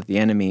weapons of the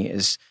enemy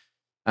is,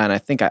 and I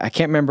think, I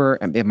can't remember,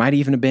 it might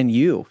even have been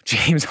you,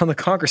 James, on the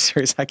Conquer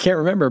series. I can't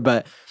remember,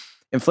 but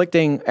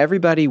inflicting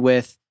everybody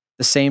with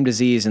the same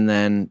disease and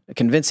then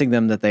convincing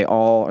them that they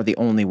all are the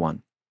only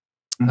one.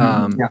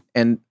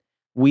 And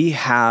we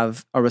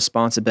have a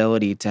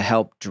responsibility to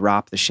help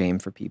drop the shame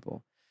for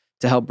people,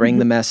 to help bring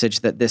the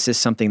message that this is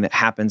something that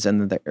happens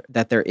and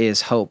that there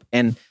is hope.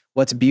 And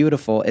what's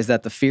beautiful is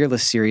that the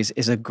Fearless series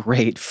is a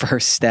great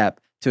first step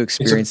to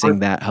experiencing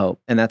that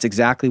hope. And that's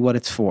exactly what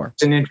it's for.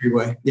 It's an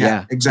entryway.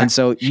 Yeah, exactly. And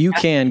so you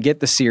can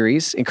get the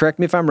series, and correct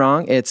me if I'm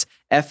wrong, it's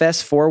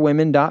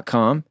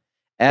fs4women.com.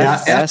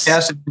 FS,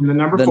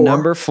 the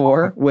number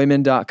 4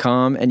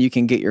 women.com, and you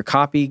can get your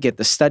copy, get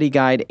the study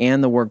guide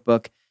and the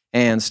workbook,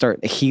 and start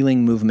a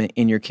healing movement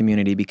in your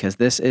community, because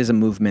this is a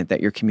movement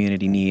that your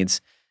community needs.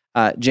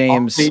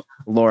 James,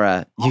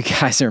 Laura, you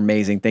guys are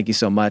amazing. Thank you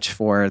so much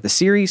for the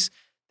series.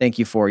 Thank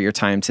you for your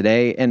time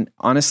today. And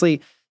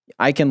honestly,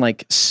 I can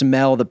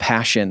smell the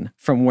passion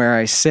from where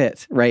I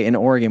sit right in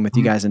Oregon with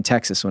you guys in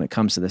Texas when it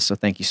comes to this. So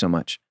thank you so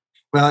much.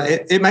 Well,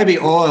 it may be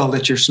oil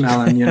that you're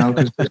smelling,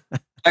 because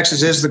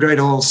Texas is the great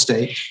oil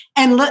state.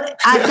 And look,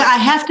 I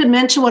have to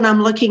mention what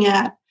I'm looking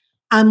at.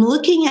 I'm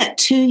looking at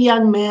 2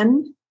 young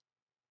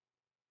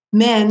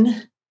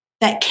men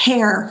that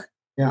care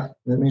that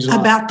means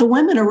about the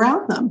women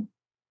around them.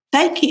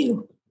 Thank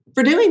you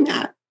for doing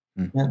that.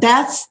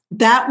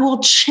 That will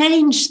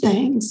change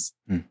things.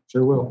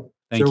 Sure will.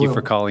 Thank you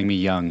for calling me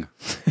young.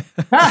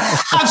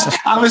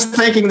 I was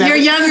thinking that. You're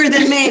younger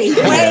than me.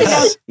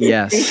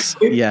 Yes.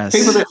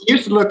 People that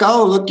used to look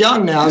old look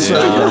young now. So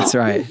that's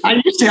right.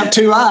 I used to have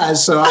 2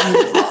 eyes, so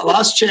a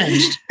lot's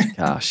changed.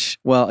 Gosh.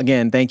 Well,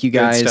 again, thank you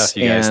guys. Good stuff,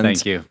 you guys.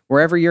 Thank you.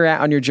 Wherever you're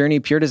at on your journey,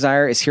 Pure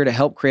Desire is here to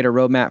help create a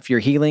roadmap for your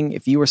healing.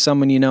 If you or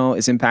someone you know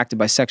is impacted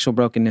by sexual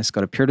brokenness,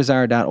 go to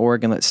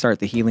puredesire.org and let's start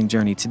the healing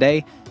journey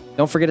today.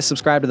 Don't forget to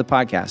subscribe to the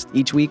podcast.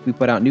 Each week, we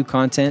put out new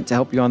content to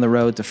help you on the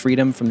road to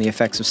freedom from the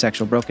effects of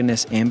sexual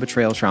brokenness and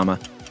betrayal trauma.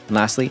 And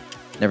lastly,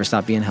 never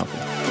stop being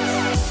healthy.